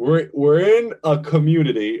we're in a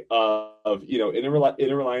community of you know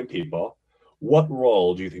interreliant people. What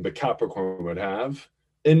role do you think the Capricorn would have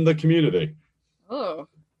in the community? Oh.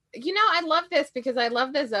 You know, I love this because I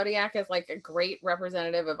love the zodiac as like a great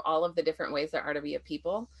representative of all of the different ways there are to be a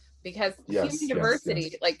people. Because human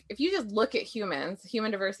diversity, like if you just look at humans,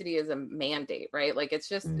 human diversity is a mandate, right? Like it's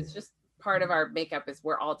just part of our makeup is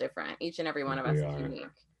we're all different. Each and every one of us is unique,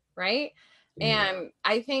 right? And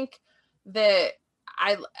I think that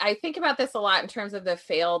I think about this a lot in terms of the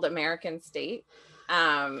failed American state,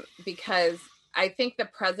 because I think the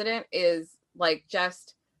president is like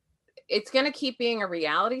just it's going to keep being a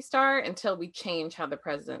reality star until we change how the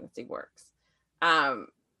presidency works.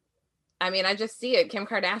 I mean, I just see it. Kim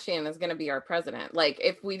Kardashian is going to be our president. Like,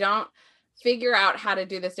 if we don't figure out how to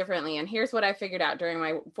do this differently, and here's what I figured out during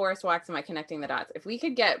my forest walks and my connecting the dots. If we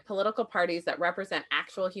could get political parties that represent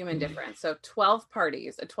actual human difference, so 12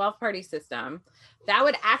 parties, a 12-party system, that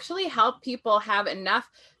would actually help people have enough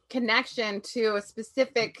connection to a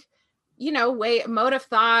specific, you know, mode of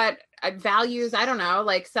thought, values, I don't know,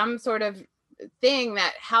 like some sort of thing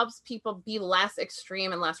that helps people be less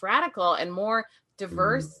extreme and less radical and more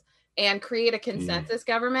diverse and create a consensus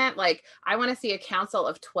government. Like I want to see a council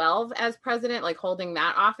of 12 as president, like holding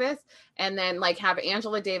that office, and then like have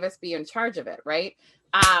Angela Davis be in charge of it. Right.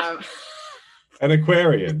 An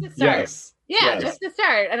Aquarian. Yes. Yeah. Yes. Just to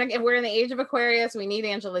start. And we're in the age of Aquarius. We need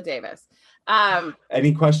Angela Davis.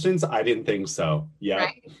 Any questions? I didn't think so. Yeah.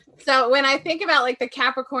 Right? So when I think about like the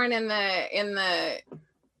Capricorn in the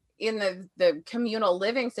communal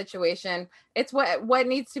living situation, it's what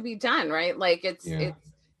needs to be done, right? Like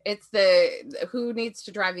it's the who needs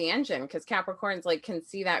to drive the engine, because Capricorns like can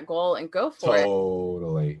see that goal and go for it.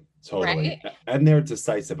 Totally. Right? And they're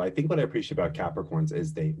decisive. I think what I appreciate about Capricorns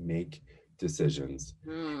is they make decisions.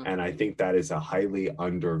 And I think that is a highly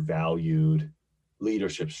undervalued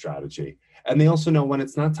leadership strategy. And they also know when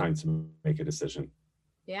it's not time to make a decision.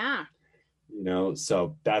 Yeah. You know,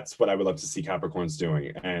 so that's what I would love to see Capricorns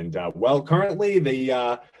doing. And well, currently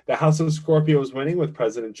the House of Scorpio is winning with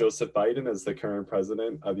President Joseph Biden as the current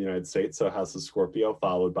president of the United States. So House of Scorpio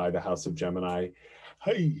followed by the House of Gemini.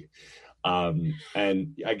 Hey.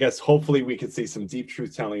 And I guess hopefully we could see some deep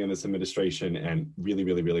truth telling in this administration and really,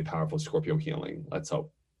 really, really powerful Scorpio healing. Let's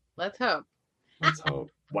hope. Let's hope. Let's hope.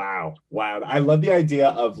 Wow. I love the idea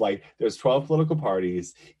of like there's 12 political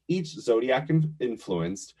parties, each zodiac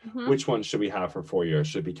influenced. Which one should we have for 4 years?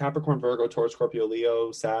 Should it be Capricorn, Virgo, Taurus, Scorpio,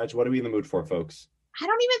 Leo, Sag? What are we in the mood for, folks? I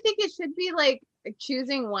don't even think it should be like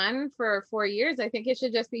choosing one for 4 years. I think it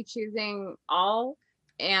should just be choosing all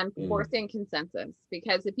and forcing consensus,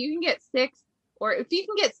 because if you can get 6 or if you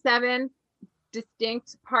can get 7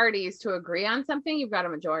 distinct parties to agree on something, you've got a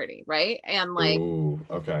majority, right? And like,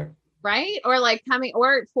 okay. Right? Or like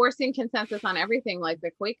forcing consensus on everything, like the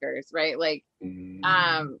Quakers, right? Like,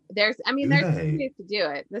 there's ways to do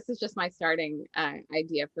it. This is just my starting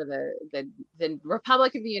idea for the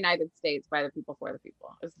Republic of the United States by the people for the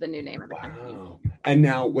people is the new name of the country. And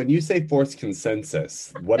now, when you say forced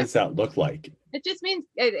consensus, what does that look like? It just means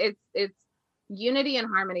it's unity and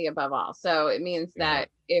harmony above all. So it means that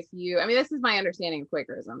if you, this is my understanding of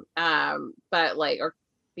Quakerism, but like, or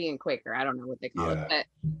being Quaker, I don't know what they call it, but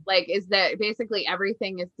like is that basically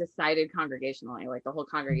everything is decided congregationally, like the whole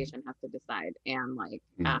congregation has to decide, and like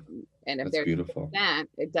and if there's consent,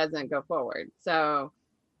 it doesn't go forward. So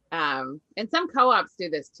and some co-ops do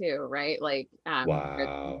this too, right? Like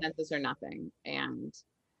consensus or nothing, and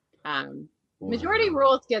majority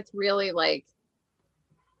rules gets really like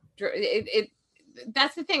it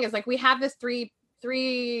that's the thing, is like we have this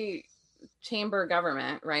three chamber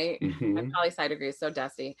government, right? My poli-sci degree is so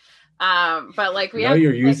dusty, but like we have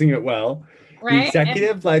you're using it well, right? The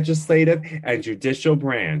executive, legislative, and judicial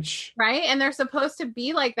branch, right? And they're supposed to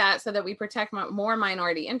be like that so that we protect more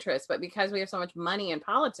minority interests, but because we have so much money in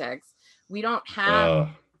politics, we don't have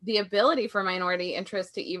the ability for minority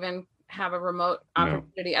interests to even have a remote No.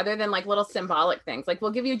 opportunity other than like little symbolic things. Like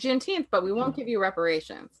we'll give you Juneteenth, but we won't give you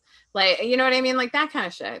reparations. Like, you know what I mean? Like that kind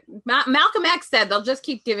of shit. Malcolm X said they'll just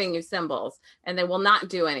keep giving you symbols and they will not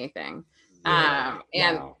do anything. Yeah.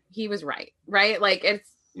 And Wow. he was right? Like it's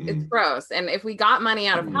gross. And if we got money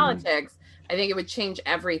out of politics, I think it would change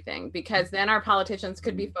everything, because then our politicians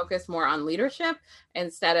could be focused more on leadership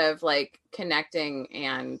instead of like connecting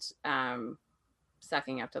and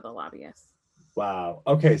sucking up to the lobbyists. Wow.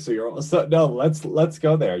 Okay, so you're also no. Let's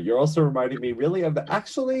go there. You're also reminding me really of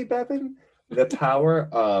actually, Bevan, the power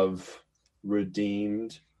of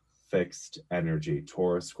redeemed fixed energy.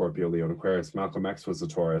 Taurus, Scorpio, Leo, and Aquarius. Malcolm X was a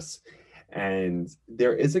Taurus, and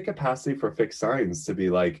there is a capacity for fixed signs to be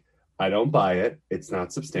like, I don't buy it. It's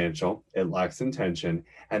not substantial. It lacks intention,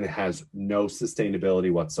 and it has no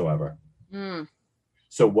sustainability whatsoever.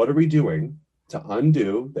 So what are we doing to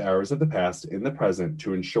undo the errors of the past in the present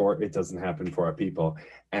to ensure it doesn't happen for our people?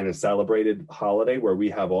 And a celebrated holiday where we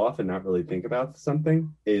have off and not really think about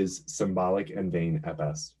something is symbolic and vain at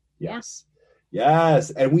best. Yes. Yeah. Yes.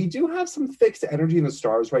 And we do have some fixed energy in the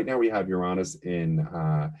stars right now. We have Uranus in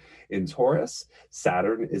Taurus.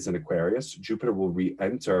 Saturn is in Aquarius. Jupiter will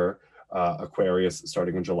re-enter Aquarius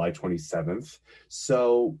starting on July 27th.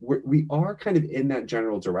 So we are kind of in that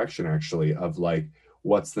general direction, actually, of like,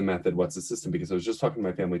 what's the method, what's the system? Because I was just talking to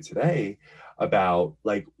my family today about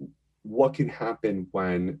like what can happen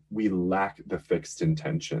when we lack the fixed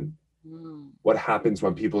intention. What happens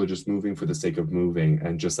when people are just moving for the sake of moving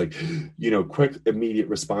and just like, you know, quick, immediate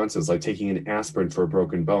responses, like taking an aspirin for a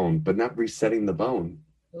broken bone, but not resetting the bone.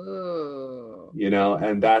 Ooh. You know,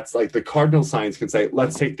 and that's like the cardinal signs can say,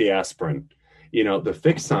 let's take the aspirin. You know, the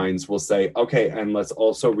fixed signs will say, okay, and let's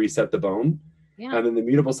also reset the bone. Yeah. And then the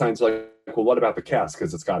mutable signs are like, well, what about the cast?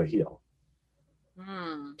 Because it's got to heal.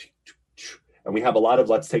 And we have a lot of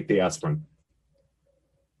let's take the aspirin.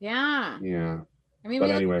 Yeah. Yeah. I mean,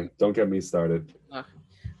 but anyway, don't get me started.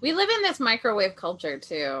 We live in this microwave culture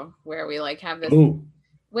too, where we like have this. Ooh.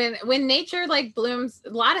 When nature like blooms,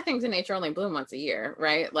 a lot of things in nature only bloom once a year,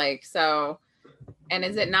 right? Like, so, and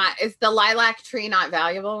is the lilac tree not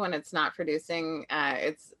valuable when it's not producing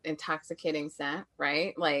its intoxicating scent,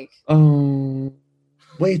 right? Like,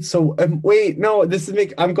 wait, so no,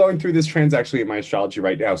 I'm going through this trends actually in my astrology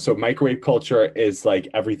right now. So microwave culture is like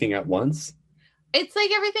everything at once. It's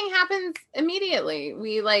like everything happens immediately.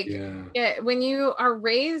 We like, when you are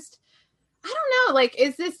raised, I don't know, like,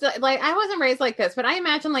 is this like, I wasn't raised like this, but I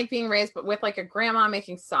imagine like being raised with like a grandma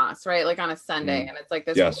making sauce, right? Like on a Sunday, and it's like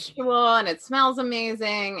this ritual and it smells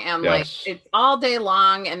amazing. And like, it's all day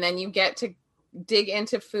long. And then you get to dig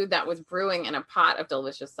into food that was brewing in a pot of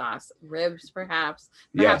delicious sauce, ribs, perhaps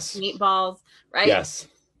meatballs, right? Yes.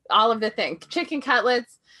 All of the things, chicken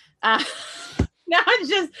cutlets. No, it's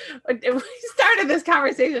just, we started this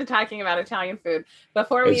conversation talking about Italian food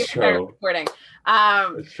before we even started recording.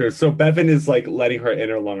 It's true. So Bevan is like letting her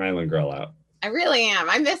inner Long Island girl out. I really am.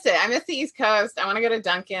 I miss it. I miss the East Coast. I want to go to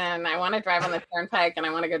Dunkin'. I want to drive on the Turnpike, and I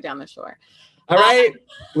want to go down the shore. All right.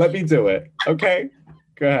 Let me do it. Okay.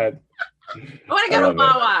 Go ahead. I want to go to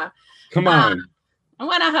Wawa. Come on. I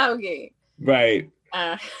want a hoagie. Right.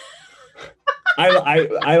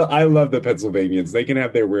 I love the Pennsylvanians. They can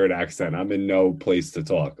have their weird accent. I'm in no place to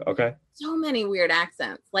talk. Okay. So many weird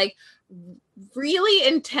accents, like really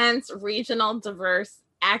intense, regional, diverse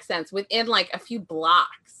accents within like a few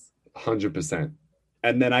blocks. 100%.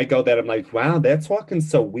 And then I go there. I'm like, wow, they're talking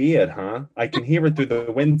so weird, huh? I can hear it through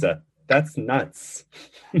the window. That's nuts.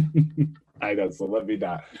 I know. So let me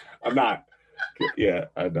not. I'm not. Yeah,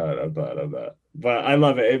 I'm not. But I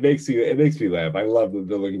love it. It makes me laugh. I love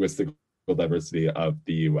the linguistic diversity of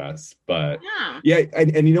the US. But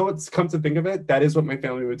and you know what's come to think of it, that is what my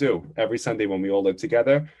family would do every Sunday when we all lived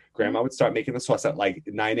together. Grandma would start making the sauce at like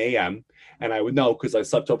 9 a.m. and I would know because I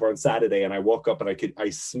slept over on Saturday and I woke up and I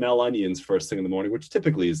smell onions first thing in the morning, which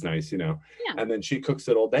typically is nice, you know. And then she cooks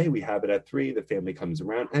it all day. We have it at 3. The family comes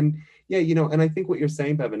around, and you know, and I think what you're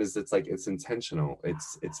saying, Bevan, is it's like it's intentional,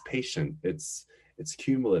 it's patient, it's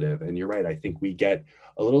cumulative. And you're right, I think we get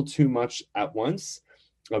a little too much at once.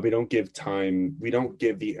 We don't give time. We don't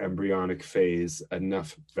give the embryonic phase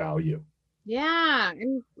enough value. Yeah,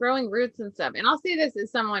 and growing roots and stuff. And I'll say this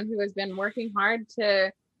as someone who has been working hard to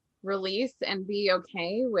release and be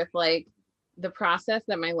okay with like the process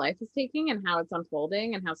that my life is taking and how it's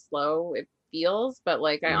unfolding and how slow it feels. But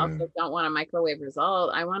like, I also don't want a microwave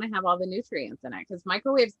result. I want to have all the nutrients in it, because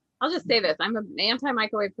microwaves, I'll just say this, I'm an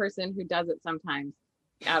anti-microwave person who does it sometimes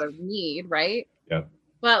out of need, right? Yeah.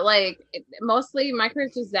 But like mostly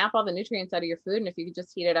microwaves just zap all the nutrients out of your food. And if you could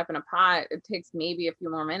just heat it up in a pot, it takes maybe a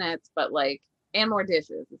few more minutes, but like and more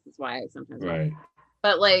dishes. This is why I sometimes want. Right.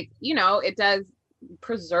 But like, you know, it does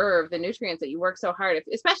preserve the nutrients that you work so hard,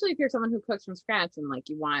 especially if you're someone who cooks from scratch and like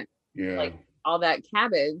you want Yeah. like all that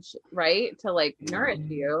cabbage, right, to like nourish Mm.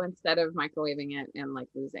 you instead of microwaving it and like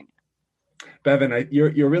losing it. Bevan,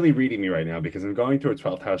 you're really reading me right now because I'm going through a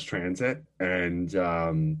 12th house transit, and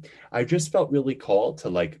I just felt really called to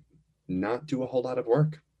like not do a whole lot of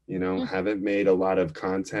work. You know, haven't made a lot of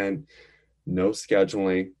content, no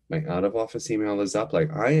scheduling. My out of office email is up.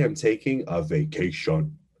 Like I am taking a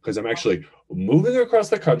vacation because I'm actually moving across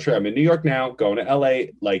the country. I'm in New York now, going to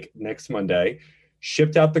LA like next Monday.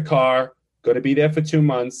 Shipped out the car, going to be there for 2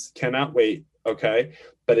 months. Cannot wait. Okay.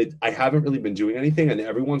 But I haven't really been doing anything. And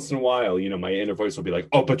every once in a while, you know, my inner voice will be like,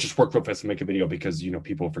 oh, but just work real fast and make a video because, you know,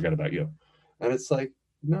 people will forget about you. And it's like,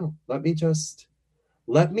 no, let me just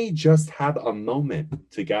have a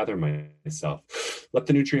moment to gather myself. Let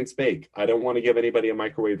the nutrients bake. I don't want to give anybody a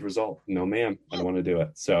microwave result. No, ma'am. I don't want to do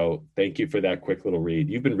it. So thank you for that quick little read.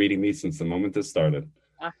 You've been reading me since the moment this started.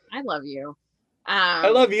 I love you. I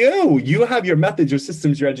love you. You have your methods, your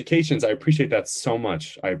systems, your educations. I appreciate that so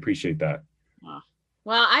much. I appreciate that.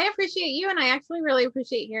 Well, I appreciate you. And I actually really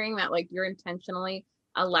appreciate hearing that, like, you're intentionally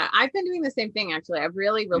I've been doing the same thing, actually. I've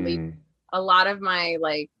really released a lot of my,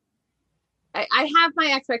 like, I have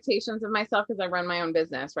my expectations of myself because I run my own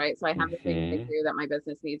business, right? So I have the things I do that my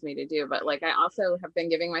business needs me to do. But like, I also have been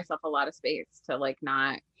giving myself a lot of space to like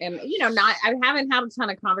not, and you know, I haven't had a ton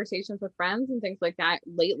of conversations with friends and things like that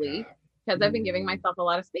lately because I've been giving myself a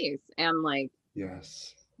lot of space and like,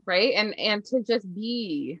 yes. Right. And to just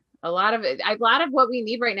be a lot of what we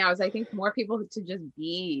need right now is I think more people to just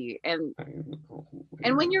be and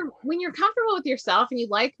when you're comfortable with yourself and you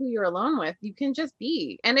like who you're alone with, you can just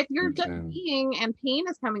be. And if you're just being and pain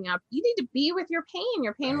is coming up, you need to be with your pain.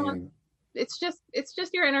 Your pain it's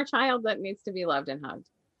just your inner child that needs to be loved and hugged.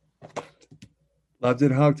 Loved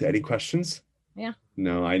and hugged. Any questions? Yeah.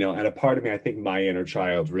 No, I know. And a part of me, I think my inner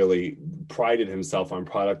child really prided himself on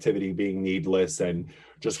productivity being needless and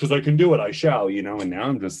just because I can do it, I shall, you know, and now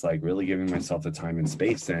I'm just like really giving myself the time and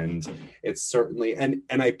space. And it's certainly, and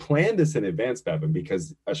I planned this in advance, Bevan,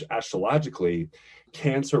 because astrologically,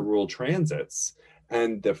 Cancer rule transits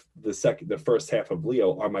and the first half of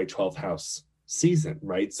Leo are my 12th house season,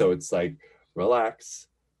 right? So it's like, relax,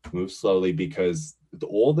 move slowly because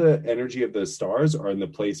all the energy of the stars are in the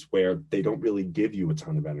place where they don't really give you a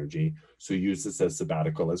ton of energy. So use this as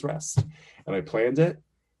sabbatical, as rest. And I planned it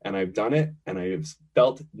and I've done it and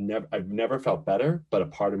I've never felt better, but a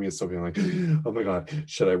part of me is still being like, oh my God,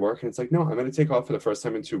 should I work? And it's like, no, I'm going to take off for the first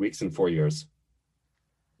time in 2 weeks in 4 years.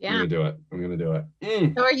 Yeah. I'm going to do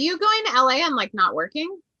it. So are you going to LA and like not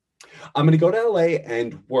working? I'm going to go to LA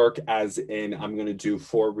and work as in I'm going to do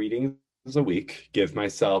 4 readings a week, give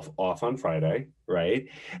myself off on Friday, right?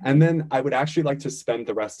 And then I would actually like to spend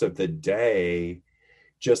the rest of the day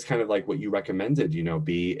just kind of like what you recommended, you know,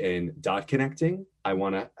 be in dot connecting. I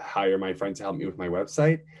want to hire my friend to help me with my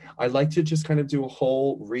website. I'd like to just kind of do a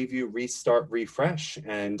whole review, restart, refresh.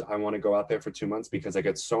 And I want to go out there for 2 months because I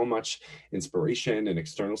get so much inspiration and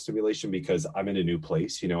external stimulation because I'm in a new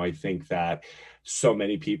place. You know, I think that so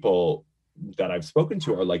many people that I've spoken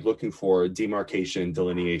to are like looking for demarcation,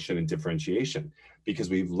 delineation, and differentiation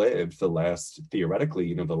because we've lived the last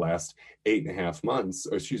 8.5 months,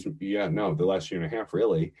 or the last year and a half,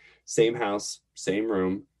 really. Same house, same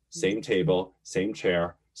room, same table, same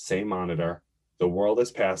chair, same monitor. The world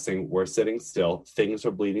is passing. We're sitting still. Things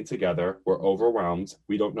are bleeding together. We're overwhelmed.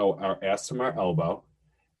 We don't know our ass from our elbow.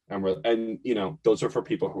 And you know, those are for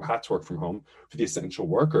people who had to work from home. For the essential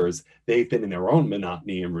workers, they've been in their own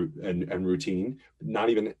monotony and routine, not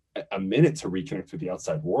even a minute to reconnect with the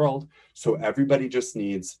outside world. So everybody just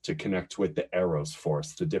needs to connect with the Eros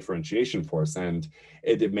force, the differentiation force. And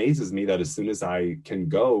it amazes me that as soon as I can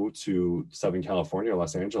go to Southern California or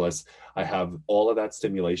Los Angeles, I have all of that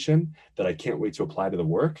stimulation that I can't wait to apply to the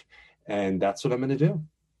work. And that's what I'm going to do.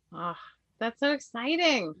 Oh, that's so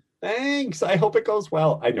exciting. Thanks. I hope it goes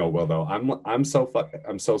well. I know it will though. I'm so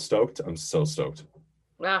stoked. I'm so stoked.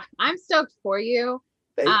 Well, I'm stoked for you.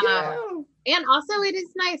 Thank you. And also it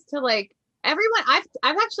is nice to like everyone. I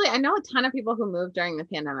know a ton of people who moved during the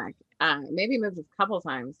pandemic. Maybe moved a couple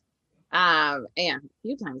times. And a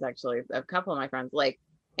few times actually, a couple of my friends like,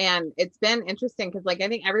 and it's been interesting because like I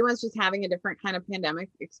think everyone's just having a different kind of pandemic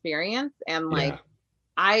experience and like.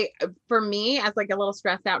 For me, as like a little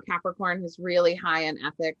stressed out Capricorn who's really high in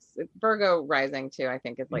ethics, Virgo rising too, I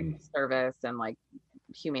think is like service and like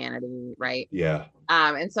humanity, right? Yeah.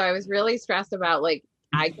 And so I was really stressed about like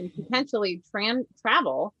I can potentially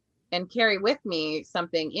travel and carry with me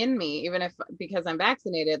something in me, even if, because I'm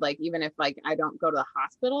vaccinated, like even if like I don't go to the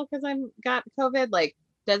hospital because I'm got COVID, like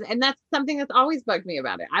and that's something that's always bugged me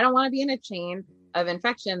about it. I don't want to be in a chain of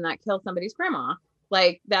infection that kills somebody's grandma.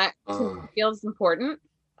 Like that to me feels important.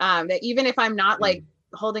 That even if I'm not like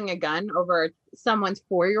holding a gun over someone's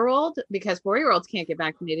 4-year-old, because 4-year-olds can't get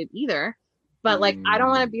vaccinated either. But like, I don't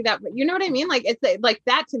want to be that, you know what I mean? Like, it's like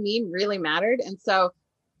that to me really mattered. And so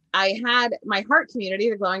I had my heart community,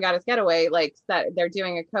 the Glowing Goddess Getaway, like that they're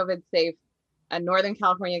doing a COVID safe, a Northern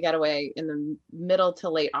California getaway in the middle to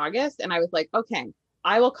late August. And I was like, okay,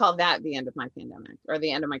 I will call that the end of my pandemic or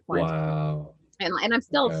the end of my quarantine. Wow. And I'm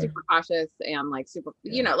still super cautious and like super,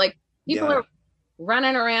 you know, like people are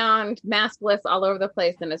running around maskless all over the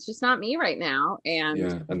place, and it's just not me right now.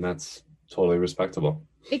 And and that's totally respectable.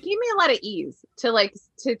 It gave me a lot of ease to like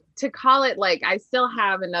to call it like I still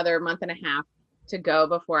have another month and a half to go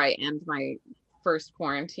before I end my first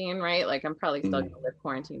quarantine, right? Like I'm probably still gonna live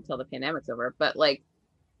quarantine until the pandemic's over, but like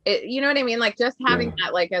it, you know what I mean? Like just having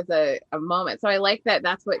that like as a moment. So I like that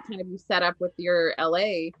that's what kind of you set up with your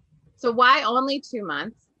LA. So why only 2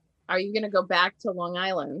 months? Are you gonna go back to Long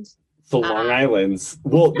Island? The Long Islands.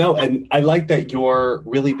 Well, no, and I like that you're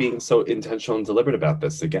really being so intentional and deliberate about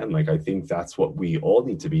this. Again, like I think that's what we all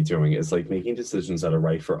need to be doing, is like making decisions that are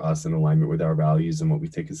right for us in alignment with our values and what we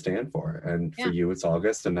take a stand for. And for you, it's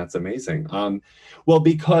August, and that's amazing. Well,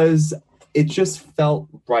 because it just felt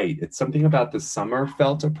right. It's something about the summer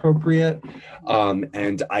felt appropriate.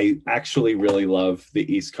 And I actually really love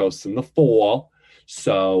the East Coast in the fall.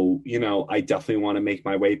 So, you know, I definitely want to make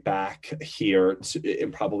my way back here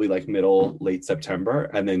in probably like late September,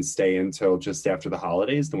 and then stay until just after the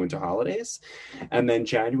holidays, the winter holidays. And then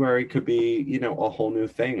January could be, you know, a whole new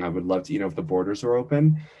thing. I would love to, you know, if the borders are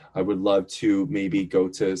open, I would love to maybe go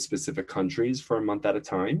to specific countries for a month at a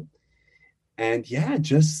time. And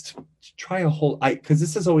just try because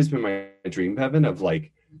this has always been my dream, Bevan, of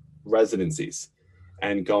like residencies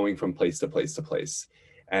and going from place to place to place,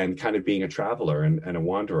 and kind of being a traveler and a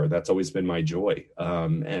wanderer. That's always been my joy.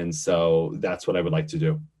 And so that's what I would like to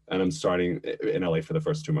do. And I'm starting in LA for the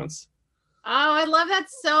first 2 months. Oh, I love that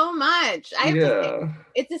so much. I have to say,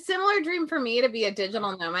 it's a similar dream for me to be a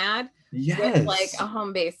digital nomad with like a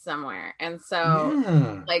home base somewhere. And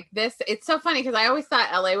so like this, it's so funny because I always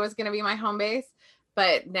thought LA was going to be my home base.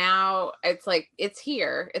 But now it's like, it's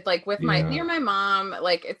here. It's like with near my mom,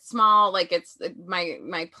 like it's small, like it's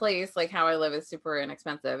my place, like how I live is super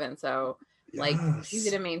inexpensive. And so like easy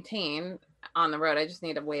to maintain on the road. I just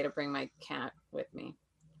need a way to bring my cat with me.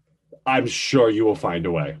 I'm sure you will find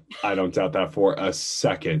a way. I don't doubt that for a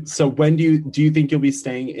second. So when do you think you'll be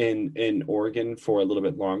staying in Oregon for a little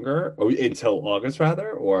bit longer, or until August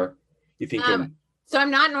rather, or you think you'll... So I'm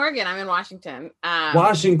not in Oregon. I'm in Washington.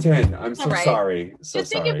 Washington. I'm so sorry.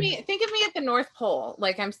 Just think of me at the North Pole.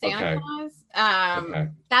 Like I'm Santa Claus.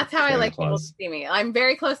 That's how I like people to see me. I'm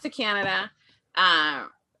very close to Canada.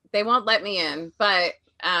 They won't let me in, but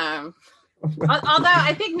although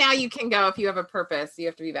I think now you can go if you have a purpose. You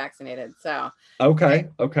have to be vaccinated. So okay.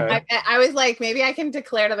 I was like, maybe I can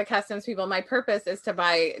declare to the customs people my purpose is to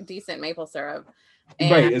buy decent maple syrup.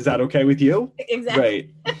 Right. Is that okay with you?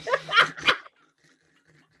 Exactly. Right.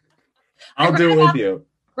 I'll do it with you.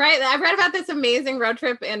 Right. I've read about this amazing road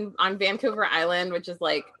trip on Vancouver Island, which is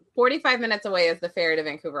like 45 minutes away is the ferry to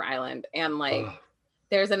Vancouver Island. And like,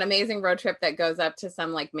 there's an amazing road trip that goes up to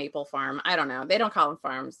some like maple farm. I don't know. They don't call them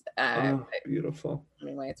farms. Beautiful.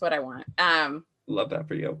 Anyway, it's what I want. Love that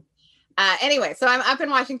for you. Anyway, so I'm up in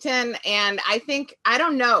Washington, and I think, I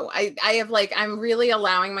don't know. I have like, I'm really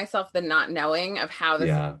allowing myself the not knowing of how this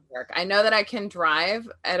will work. I know that I can drive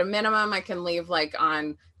at a minimum. I can leave like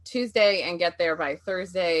on Tuesday and get there by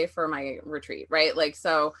Thursday for my retreat, right? Like,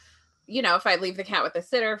 so, you know, if I leave the cat with a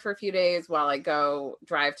sitter for a few days while I go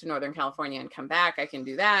drive to Northern California and come back, I can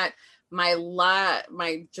do that.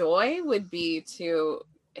 My joy would be to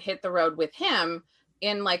hit the road with him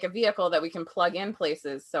in like a vehicle that we can plug in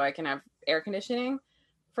places so I can have air conditioning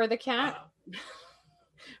for the cat.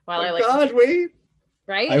 While I like,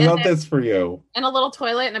 right? I love this for you. And a little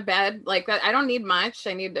toilet and a bed like that. I don't need much.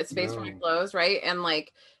 I need a space for my clothes, right? And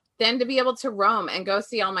like, then to be able to roam and go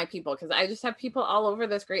see all my people, because I just have people all over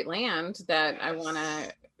this great land that I want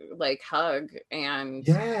to like hug and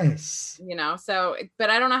you know, so,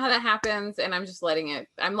 but I don't know how that happens, and I'm just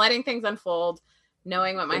I'm letting things unfold,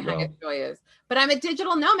 knowing what my highest joy is. But I'm a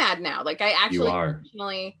digital nomad now. Like I actually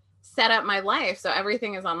professionally set up my life so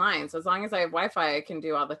everything is online. So as long as I have Wi-Fi, I can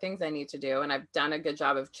do all the things I need to do, and I've done a good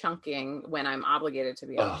job of chunking when I'm obligated to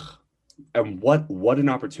be. And what an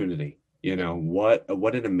opportunity. You know, what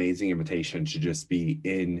an amazing invitation to just be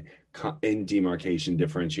in demarcation,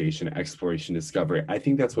 differentiation, exploration, discovery. I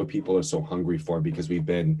think that's what people are so hungry for, because we've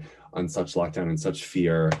been on such lockdown and such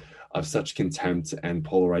fear of such contempt and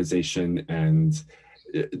polarization and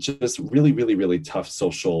just really, really, really tough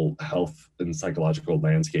social health and psychological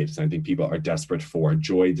landscapes. And I think people are desperate for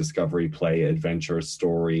joy, discovery, play, adventure,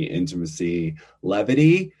 story, intimacy,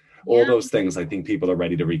 levity, all those things. I think people are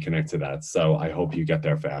ready to reconnect to that. So I hope you get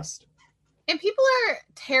there fast. And people are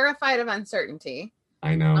terrified of uncertainty.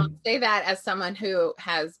 I know. I'll say that as someone who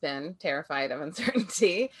has been terrified of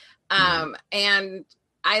uncertainty. And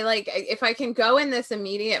I like, if I can go in this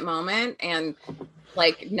immediate moment and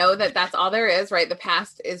like know that that's all there is, right? The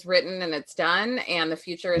past is written and it's done, and the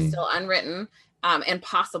future is still unwritten, and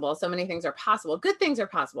possible. So many things are possible. Good things are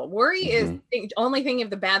possible. Worry is only thinking of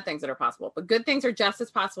the bad things that are possible, but good things are just as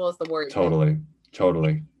possible as the worry.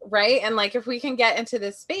 Totally. Right. And like, if we can get into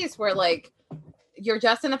this space where like, you're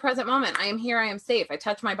just in the present moment. I am here. I am safe. I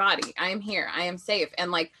touch my body. I am here. I am safe.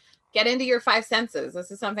 And like, get into your five senses.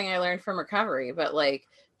 This is something I learned from recovery, but like,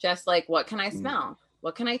 just like, what can I smell?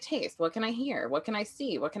 What can I taste? What can I hear? What can I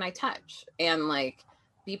see? What can I touch? And like,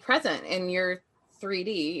 be present in your 3D,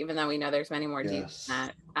 even though we know there's many more Ds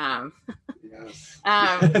than that.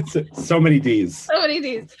 So many Ds.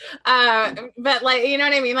 But like, you know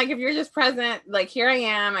what I mean? Like, if you're just present, like, here I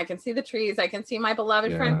am, I can see the trees, I can see my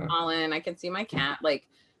beloved friend Colin, I can see my cat, like,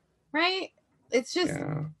 right? It's just,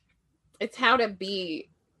 it's how to be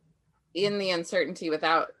in the uncertainty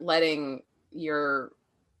without letting your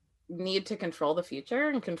need to control the future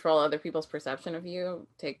and control other people's perception of you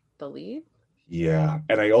take the lead. Yeah.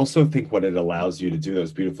 And I also think what it allows you to do, that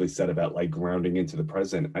was beautifully said about like grounding into the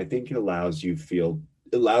present. I think it allows you to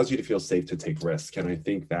feel safe to take risk. And I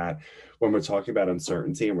think that when we're talking about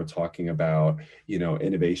uncertainty and we're talking about, you know,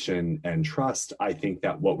 innovation and trust, I think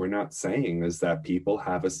that what we're not saying is that people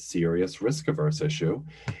have a serious risk averse issue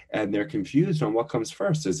and they're confused on what comes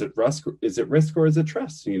first. Is it risk or is it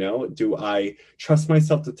trust? You know, do I trust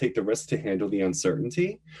myself to take the risk to handle the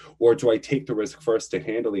uncertainty, or do I take the risk first to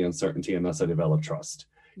handle the uncertainty unless I develop trust?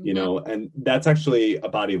 You know, and that's actually a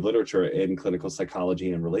body of literature in clinical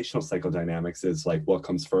psychology and relational psychodynamics, is like, what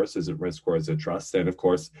comes first? Is it risk or is it trust? And of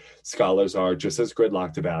course, scholars are just as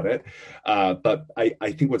gridlocked about it. But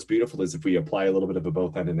I think what's beautiful is if we apply a little bit of a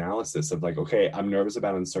both end analysis of like, okay, I'm nervous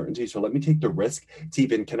about uncertainty, so let me take the risk to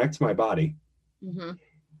even connect to my body,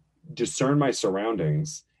 discern my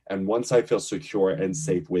surroundings. And once I feel secure and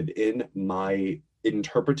safe within my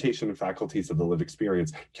interpretation and faculties of the lived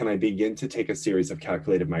experience, can I begin to take a series of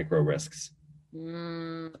calculated micro risks?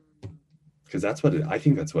 Because I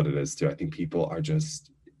think that's what it is too. I think people are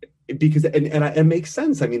just, because and it makes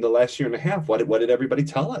sense. I mean, the last year and a half, what did everybody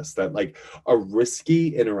tell us? That like a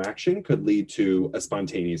risky interaction could lead to a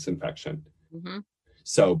spontaneous infection.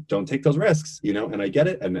 So don't take those risks, you know, and I get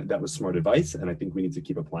it. And that was smart advice. And I think we need to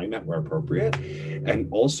keep applying that where appropriate. And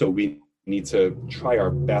also we need to try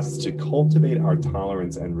our best to cultivate our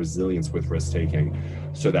tolerance and resilience with risk-taking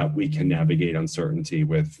so that we can navigate uncertainty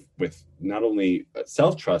with not only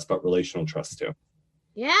self-trust, but relational trust too.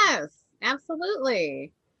 Yes,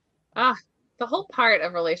 absolutely. The whole part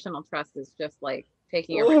of relational trust is just like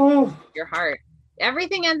taking your heart.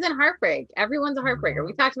 Everything ends in heartbreak. Everyone's a heartbreaker.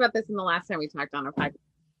 We talked about this in the last time we talked on our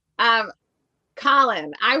podcast.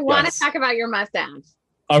 Colin, I want to talk about your mustache.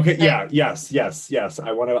 Okay. Yes.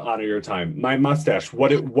 I want to honor your time. My mustache.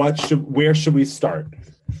 Where should we start?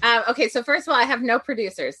 Okay. So first of all, I have no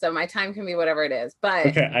producers, so my time can be whatever it is. But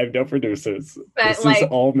okay, I have no producers. But this is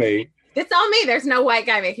all me. It's all me. There's no white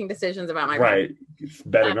guy making decisions about my right.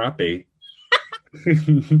 Better not be.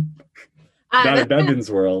 Not in Bevan's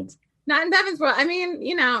world. Not in Bevan's world. I mean,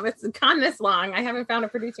 you know, it's gone this long. I haven't found a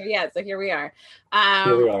producer yet, so here we are.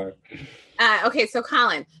 Okay. So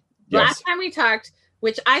Colin, last time we talked,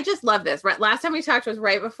 which I just love this. Last time we talked was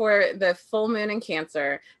right before the full moon in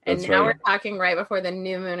Cancer. And now we're talking right before the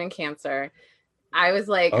new moon in Cancer. I was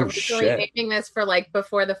like originally naming this for like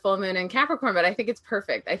before the full moon in Capricorn, but I think it's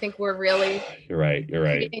perfect. I think we're really You're right.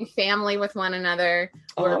 Being family with one another.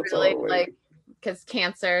 We're really like, because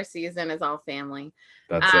Cancer season is all family.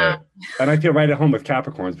 That's it. And I feel right at home with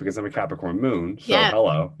Capricorns because I'm a Capricorn moon. So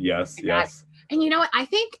hello. Yes. And you know what? I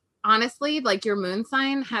think honestly, like your moon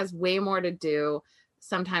sign has way more to do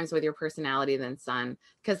sometimes with your personality than sun,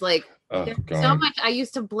 because like there's so much I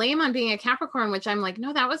used to blame on being a Capricorn, which I'm like,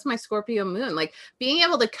 no, that was my Scorpio moon. Like being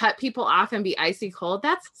able to cut people off and be icy cold,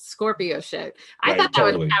 that's Scorpio shit. I thought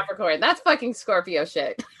that was Capricorn. That's fucking Scorpio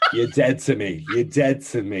shit. You're dead to me.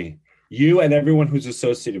 You and everyone who's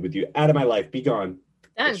associated with you, out of my life, be gone.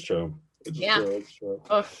 Done. It's true. It's true.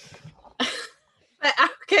 Oh. But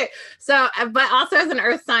okay, so but also as an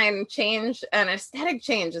earth sign, change, an aesthetic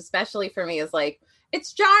change, especially for me, is like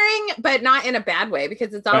it's jarring, but not in a bad way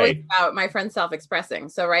because it's always Right. about my friend self-expressing.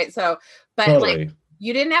 So right, so but like Totally.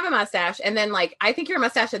 you didn't have a mustache, and then like I think your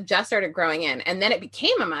mustache had just started growing in, and then it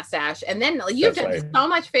became a mustache, and then like, you've That's done right. so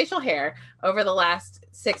much facial hair over the last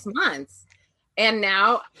 6 months, and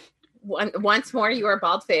now once more you are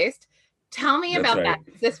bald faced. Tell me That's about right.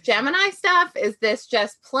 that. Is this Gemini stuff? Is this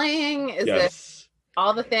just playing? Is this Yes.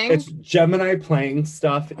 all the things? It's Gemini playing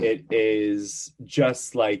stuff. It is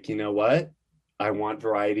just like, you know what? I want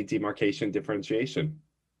variety, demarcation, differentiation.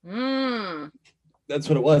 Mm. That's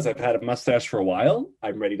what it was. I've had a mustache for a while.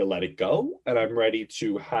 I'm ready to let it go, and I'm ready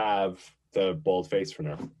to have the bald face for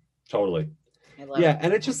now. Totally. I love Yeah, it.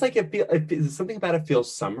 and it's just like something about it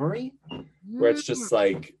feels summery, where it's just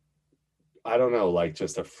like I don't know, like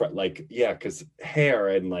just like yeah, because hair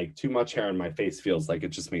and like too much hair on my face feels like it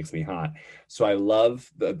just makes me hot. So I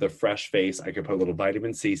love the fresh face. I could put a little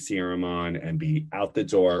vitamin C serum on and be out the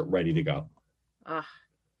door, ready to go. Ugh.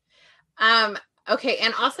 Okay,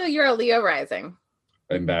 and also you're a Leo rising.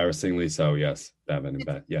 Embarrassingly so, yes, Bevan and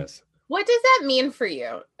Beth, yes. What does that mean for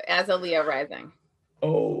you as a Leo rising?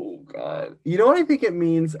 Oh God. You know what I think it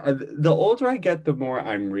means? The older I get, the more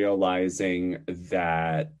I'm realizing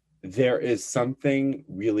that there is something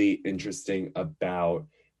really interesting about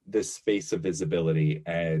this space of visibility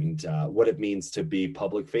and what it means to be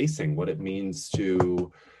public facing, what it means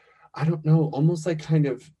to, I don't know, almost like kind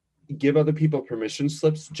of give other people permission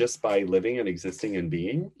slips just by living and existing and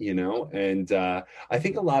being, you know? And I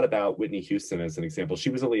think a lot about Whitney Houston as an example.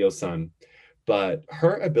 She was a Leo sun, but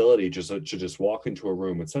her ability just to just walk into a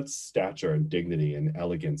room with such stature and dignity and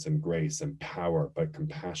elegance and grace and power, but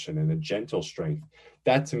compassion and a gentle strength,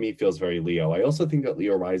 that to me feels very Leo. I also think that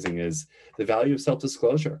Leo rising is the value of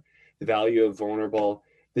self-disclosure, the value of vulnerable.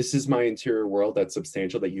 This is my interior world that's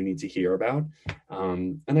substantial that you need to hear about.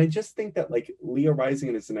 And I just think that like Leo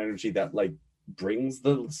rising is an energy that like brings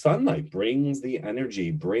the sunlight, brings the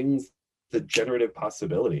energy, brings the generative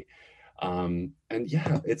possibility. And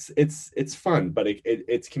yeah, it's fun, but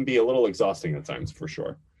it can be a little exhausting at times for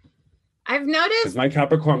sure. I've Because noticed. my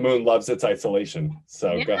Capricorn moon loves its isolation.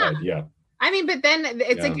 So Yeah. go ahead. Yeah. I mean, but then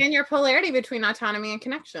it's Yeah. again your polarity between autonomy and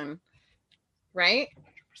connection, right?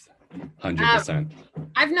 100%.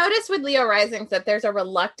 I've noticed with Leo risings that there's a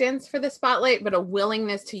reluctance for the spotlight, but a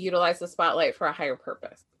willingness to utilize the spotlight for a higher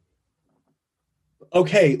purpose.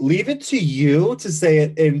 Okay, leave it to you to say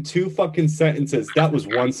it in 2 fucking sentences. That was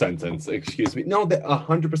 1 sentence. Excuse me. No,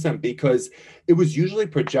 100%, because it was usually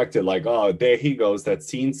projected like, oh, there he goes, that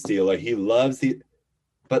scene stealer. He loves the,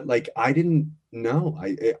 but like I didn't know.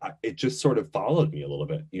 It just sort of followed me a little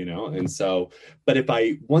bit, you know. And so, but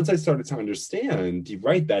once I started to understand, you're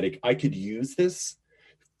right, that I could use this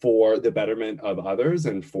for the betterment of others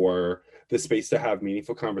and for the space to have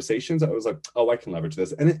meaningful conversations, I was like, oh, I can leverage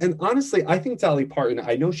this. And honestly, I think Dolly Parton,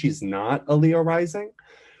 I know she's not a Leo rising,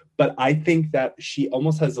 but I think that she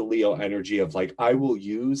almost has a Leo energy of like, I will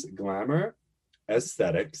use glamour,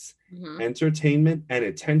 aesthetics, entertainment, and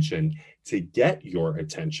attention to get your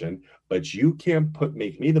attention, but you can't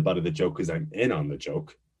make me the butt of the joke because I'm in on the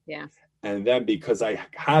joke. Yeah. And then because I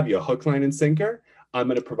have you hook, line, and sinker, I'm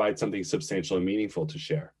going to provide something substantial and meaningful to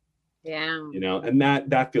share. Yeah. You know, and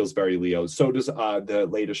that feels very Leo. So does the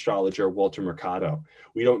late astrologer Walter Mercado.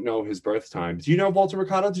 We don't know his birth time. Do you know Walter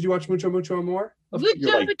Mercado? Did you watch Mucho Mucho Amor? Mucho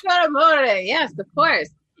Amore. Yes, of course.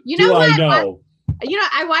 You do know what? I know?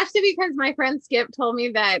 I watched it because my friend Skip told me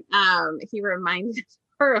that he reminded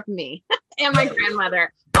her of me and my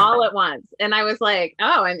grandmother all at once. And I was like,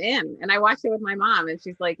 oh, I'm in. And I watched it with my mom, and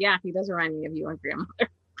she's like, yeah, he does remind me of you and grandmother.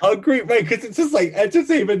 Oh, great, right? Because it's just like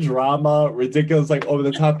entertainment drama, ridiculous, like over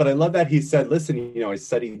the top. But I love that he said, "Listen, you know, I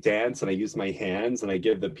study dance and I use my hands and I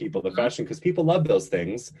give the people the fashion because people love those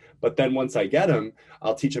things. But then once I get them,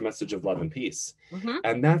 I'll teach a message of love and peace,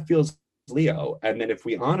 and that feels Leo. And then if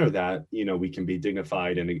we honor that, you know, we can be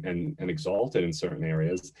dignified and exalted in certain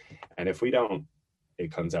areas. And if we don't,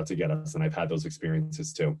 it comes out to get us. And I've had those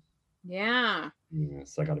experiences too. Yeah.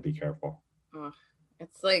 So I got to be careful. Oh,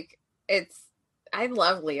 it's like I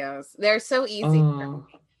love Leos. They're so easy. You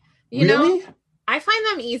really? know, I find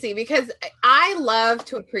them easy because I love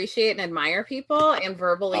to appreciate and admire people and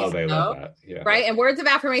verbally. Oh, they love that. Yeah. Right. And words of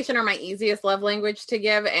affirmation are my easiest love language to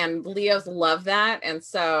give. And Leos love that. And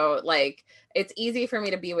so like, it's easy for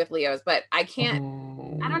me to be with Leos, but I can't,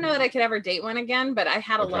 I don't know that I could ever date one again, but I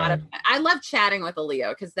had a lot of, I love chatting with a Leo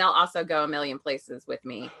because they'll also go a million places with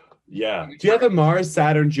me. Yeah. Do you have a Mars,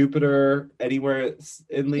 Saturn, Jupiter anywhere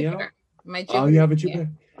in Leo? Jupiter. My Jupiter. Oh, you have a Jupiter.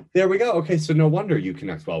 There we go. Okay, so no wonder you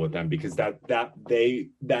connect well with them, because that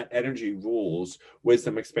energy rules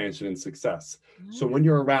wisdom, expansion, and success. So when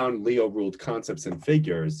you're around Leo ruled concepts and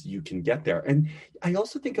figures, you can get there. And I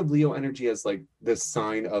also think of Leo energy as like this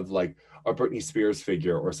sign of like a Britney Spears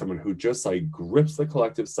figure, or someone who just like grips the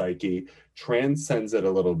collective psyche, transcends it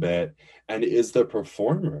a little bit, and is the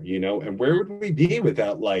performer, you know? And where would we be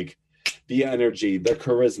without like the energy, the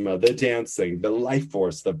charisma, the dancing, the life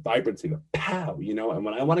force, the vibrancy, the pow, you know? And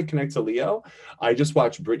when I want to connect to Leo, I just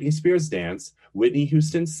watch Britney Spears dance, Whitney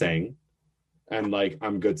Houston sing, and like,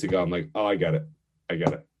 I'm good to go. I'm like, oh, I get it. I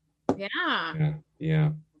get it. Yeah. Yeah. Yeah.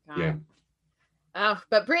 God. Yeah. Oh,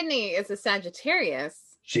 but Britney is a Sagittarius.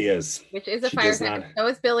 She is. Which is a She fire does sign. not- So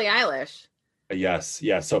is Billie Eilish. Yes.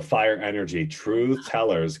 Yeah. So fire energy, truth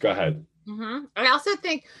tellers. Go ahead. I also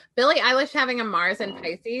think Billie Eilish having a Mars in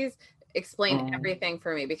Pisces explained everything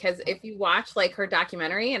for me, because if you watch like her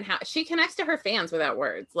documentary and how she connects to her fans without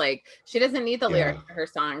words, like she doesn't need the lyrics to her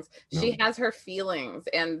songs. She has her feelings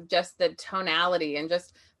and just the tonality and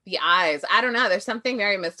just the eyes. I don't know. There's something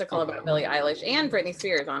very mystical about Billie Eilish and Britney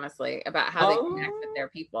Spears, honestly, about how they connect with their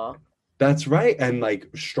people. That's right. And like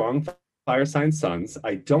strong fire sign sons.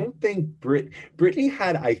 I don't think Brittany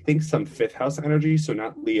had, I think, some fifth house energy. So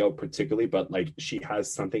not Leo particularly, but like she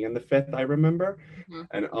has something in the fifth, I remember.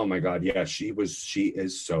 And oh my God, yeah, she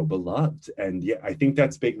is so beloved. And yeah, I think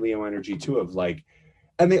that's big Leo energy too, of like,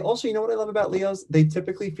 and they also, you know what I love about Leos? They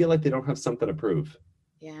typically feel like they don't have something to prove.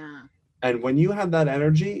 Yeah. And when you have that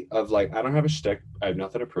energy of like, I don't have a shtick, I have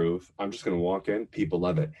nothing to prove, I'm just going to walk in, people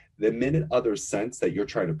love it. The minute others sense that you're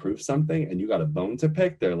trying to prove something and you got a bone to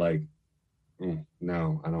pick, they're like,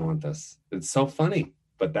 no, I don't want this. It's so funny.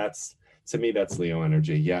 But that's, to me, that's Leo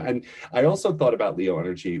energy. Yeah. And I also thought about Leo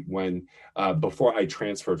energy when, before I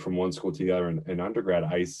transferred from one school to the other in undergrad,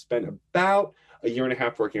 I spent about a year and a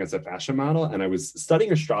half working as a fashion model. And I was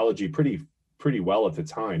studying astrology pretty well at the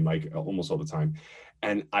time, like almost all the time.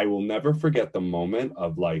 And I will never forget the moment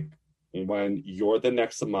of like, when you're the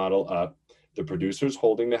next model up, the producer's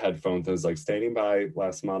holding the headphones and is like, standing by,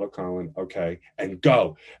 last model Colin, okay, and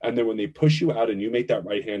go. And then when they push you out and you make that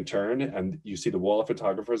right-hand turn and you see the wall of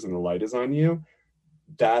photographers and the light is on you,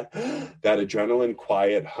 that adrenaline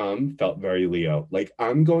quiet hum felt very Leo. Like,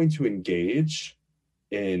 I'm going to engage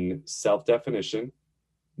in self-definition,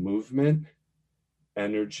 movement,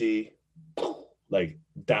 energy. Like,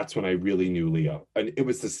 that's when I really knew Leo. And it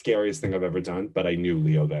was the scariest thing I've ever done, but I knew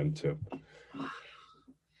Leo then too.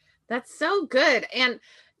 That's so good. And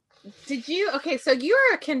so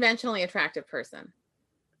you're a conventionally attractive person,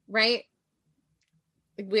 right?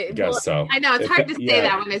 I guess so. I know it's hard to say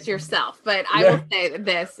that when it's yourself, but I will say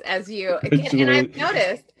this as you, and I've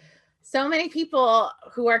noticed so many people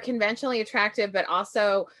who are conventionally attractive, but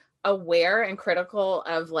also aware and critical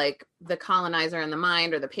of like the colonizer in the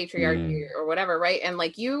mind or the patriarchy or whatever, right? And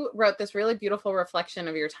like you wrote this really beautiful reflection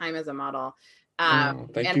of your time as a model.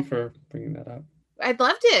 Thank you for bringing that up. I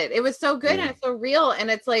loved it. It was so good and it's so real.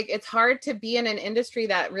 And it's like, it's hard to be in an industry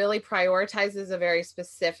that really prioritizes a very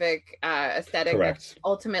specific aesthetic that's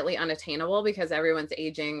ultimately unattainable because everyone's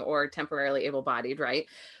aging or temporarily able-bodied, right?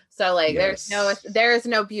 So like there is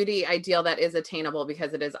no beauty ideal that is attainable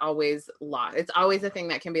because it is always lost. It's always a thing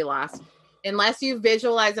that can be lost unless you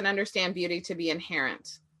visualize and understand beauty to be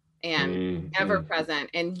inherent and ever present,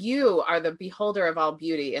 and you are the beholder of all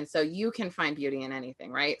beauty, and so you can find beauty in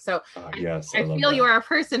anything, right? So I feel you are a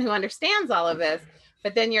person who understands all of this,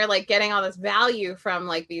 but then you're like getting all this value from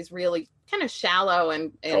like these really kind of shallow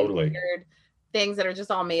and weird things that are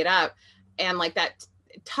just all made up, and like that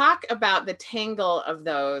talk about the tangle of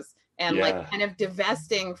those and like kind of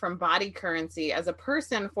divesting from body currency as a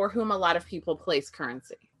person for whom a lot of people place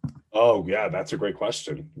currency. Oh, yeah, that's a great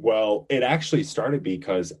question. Well, it actually started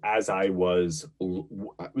because as it was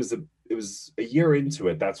a year into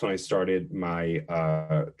it, that's when I started my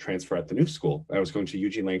transfer at the New School. I was going to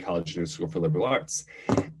Eugene Lane College New School for Liberal Arts.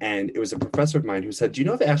 And it was a professor of mine who said, do you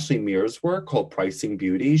know of Ashley Mears' work called Pricing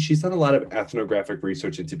Beauty? She's done a lot of ethnographic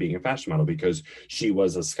research into being a fashion model because she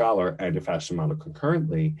was a scholar and a fashion model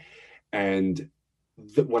concurrently. And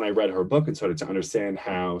when I read her book and started to understand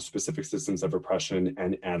how specific systems of oppression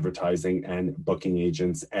and advertising and booking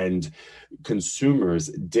agents and consumers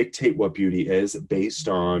dictate what beauty is based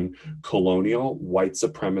on colonial, white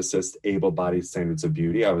supremacist, able-bodied standards of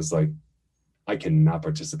beauty, I was like, I cannot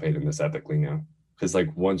participate in this ethically now. Because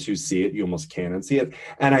like once you see it, you almost can't unsee it.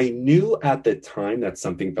 And I knew at the time that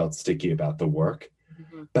something felt sticky about the work,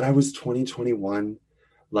 but I was 21.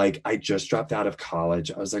 Like I just dropped out of college.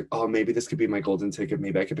 I was like, oh, maybe this could be my golden ticket.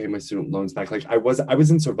 Maybe I could pay my student loans back. Like I was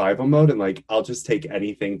in survival mode and like, I'll just take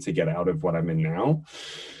anything to get out of what I'm in now.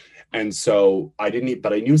 And so I didn't,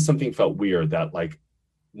 but I knew something felt weird, that like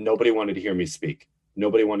nobody wanted to hear me speak.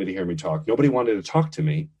 Nobody wanted to hear me talk. Nobody wanted to talk to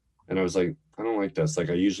me. And I was like, I don't like this. Like,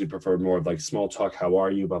 I usually prefer more of like small talk. How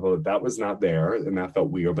are you? Blah, blah, blah. That was not there. And that felt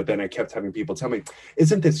weird. But then I kept having people tell me,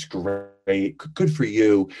 isn't this great? Good for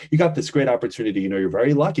you. You got this great opportunity. You know, you're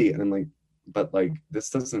very lucky. And I'm like, but like, this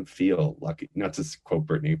doesn't feel lucky. Not to quote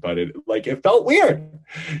Britney, but it felt weird,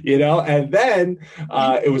 you know? And then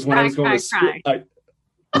it was when I was going to school.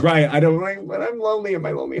 Right. I don't like, but I'm lonely in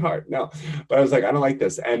my lonely heart. No, but I was like, I don't like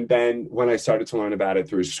this. And then when I started to learn about it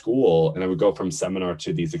through school, and I would go from seminar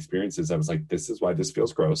to these experiences, I was like, this is why this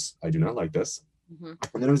feels gross. I do not like this. Mm-hmm.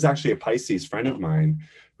 And then it was actually a Pisces friend of mine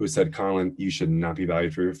who said, Colin, you should not be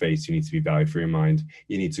valued for your face. You need to be valued for your mind.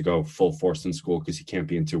 You need to go full force in school because you can't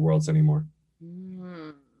be in two worlds anymore.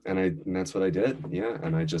 Mm. And that's what I did. Yeah.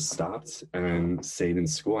 And I just stopped and stayed in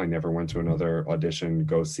school. I never went to another audition,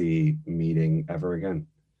 go see, meeting ever again.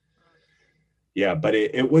 Yeah, but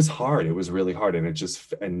it was hard. It was really hard. And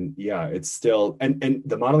it's still, and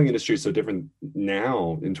the modeling industry is so different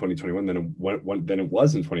now in 2021 than it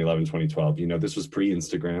was in 2011, 2012. You know, this was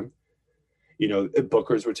pre-Instagram. You know,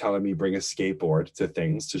 bookers were telling me bring a skateboard to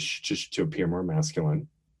things to appear more masculine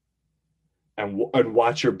and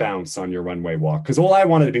watch your bounce on your runway walk. Because all I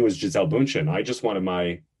wanted to be was Gisele Bündchen. I just wanted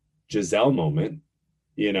my Gisele moment,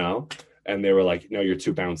 you know? And they were like, no, you're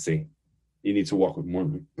too bouncy. You need to walk with more,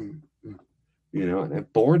 you know, and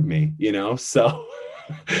it bored me, you know? So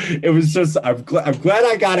it was just, I'm glad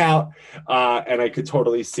I got out and I could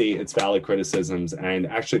totally see its valid criticisms. And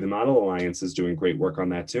actually the Model Alliance is doing great work on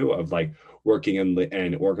that too, of like working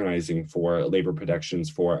and organizing for labor protections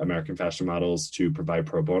for American fashion models to provide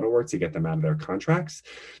pro bono work to get them out of their contracts,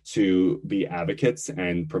 to be advocates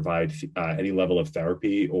and provide any level of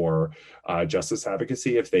therapy or justice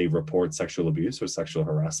advocacy if they report sexual abuse or sexual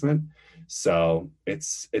harassment. So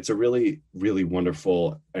it's a really, really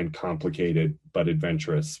wonderful and complicated but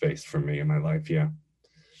adventurous space for me in my life. Yeah.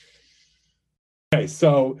 Okay,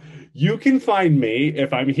 so you can find me,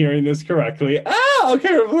 if I'm hearing this correctly.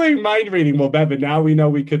 Okay, we're playing mind reading. Well, Bevan, now we know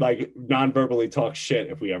we could like non-verbally talk shit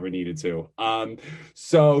if we ever needed to.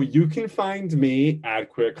 So you can find me at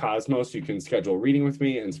Queer Cosmos. You can schedule a reading with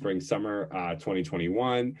me in spring, summer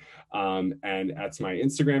 2021. And that's my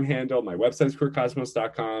Instagram handle. My website is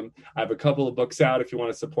queercosmos.com. I have a couple of books out if you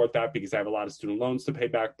want to support that, because I have a lot of student loans to pay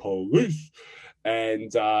back. Police.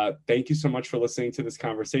 And thank you so much for listening to this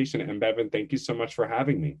conversation. And Bevan, thank you so much for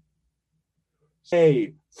having me.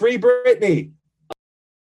 Hey, free Britney.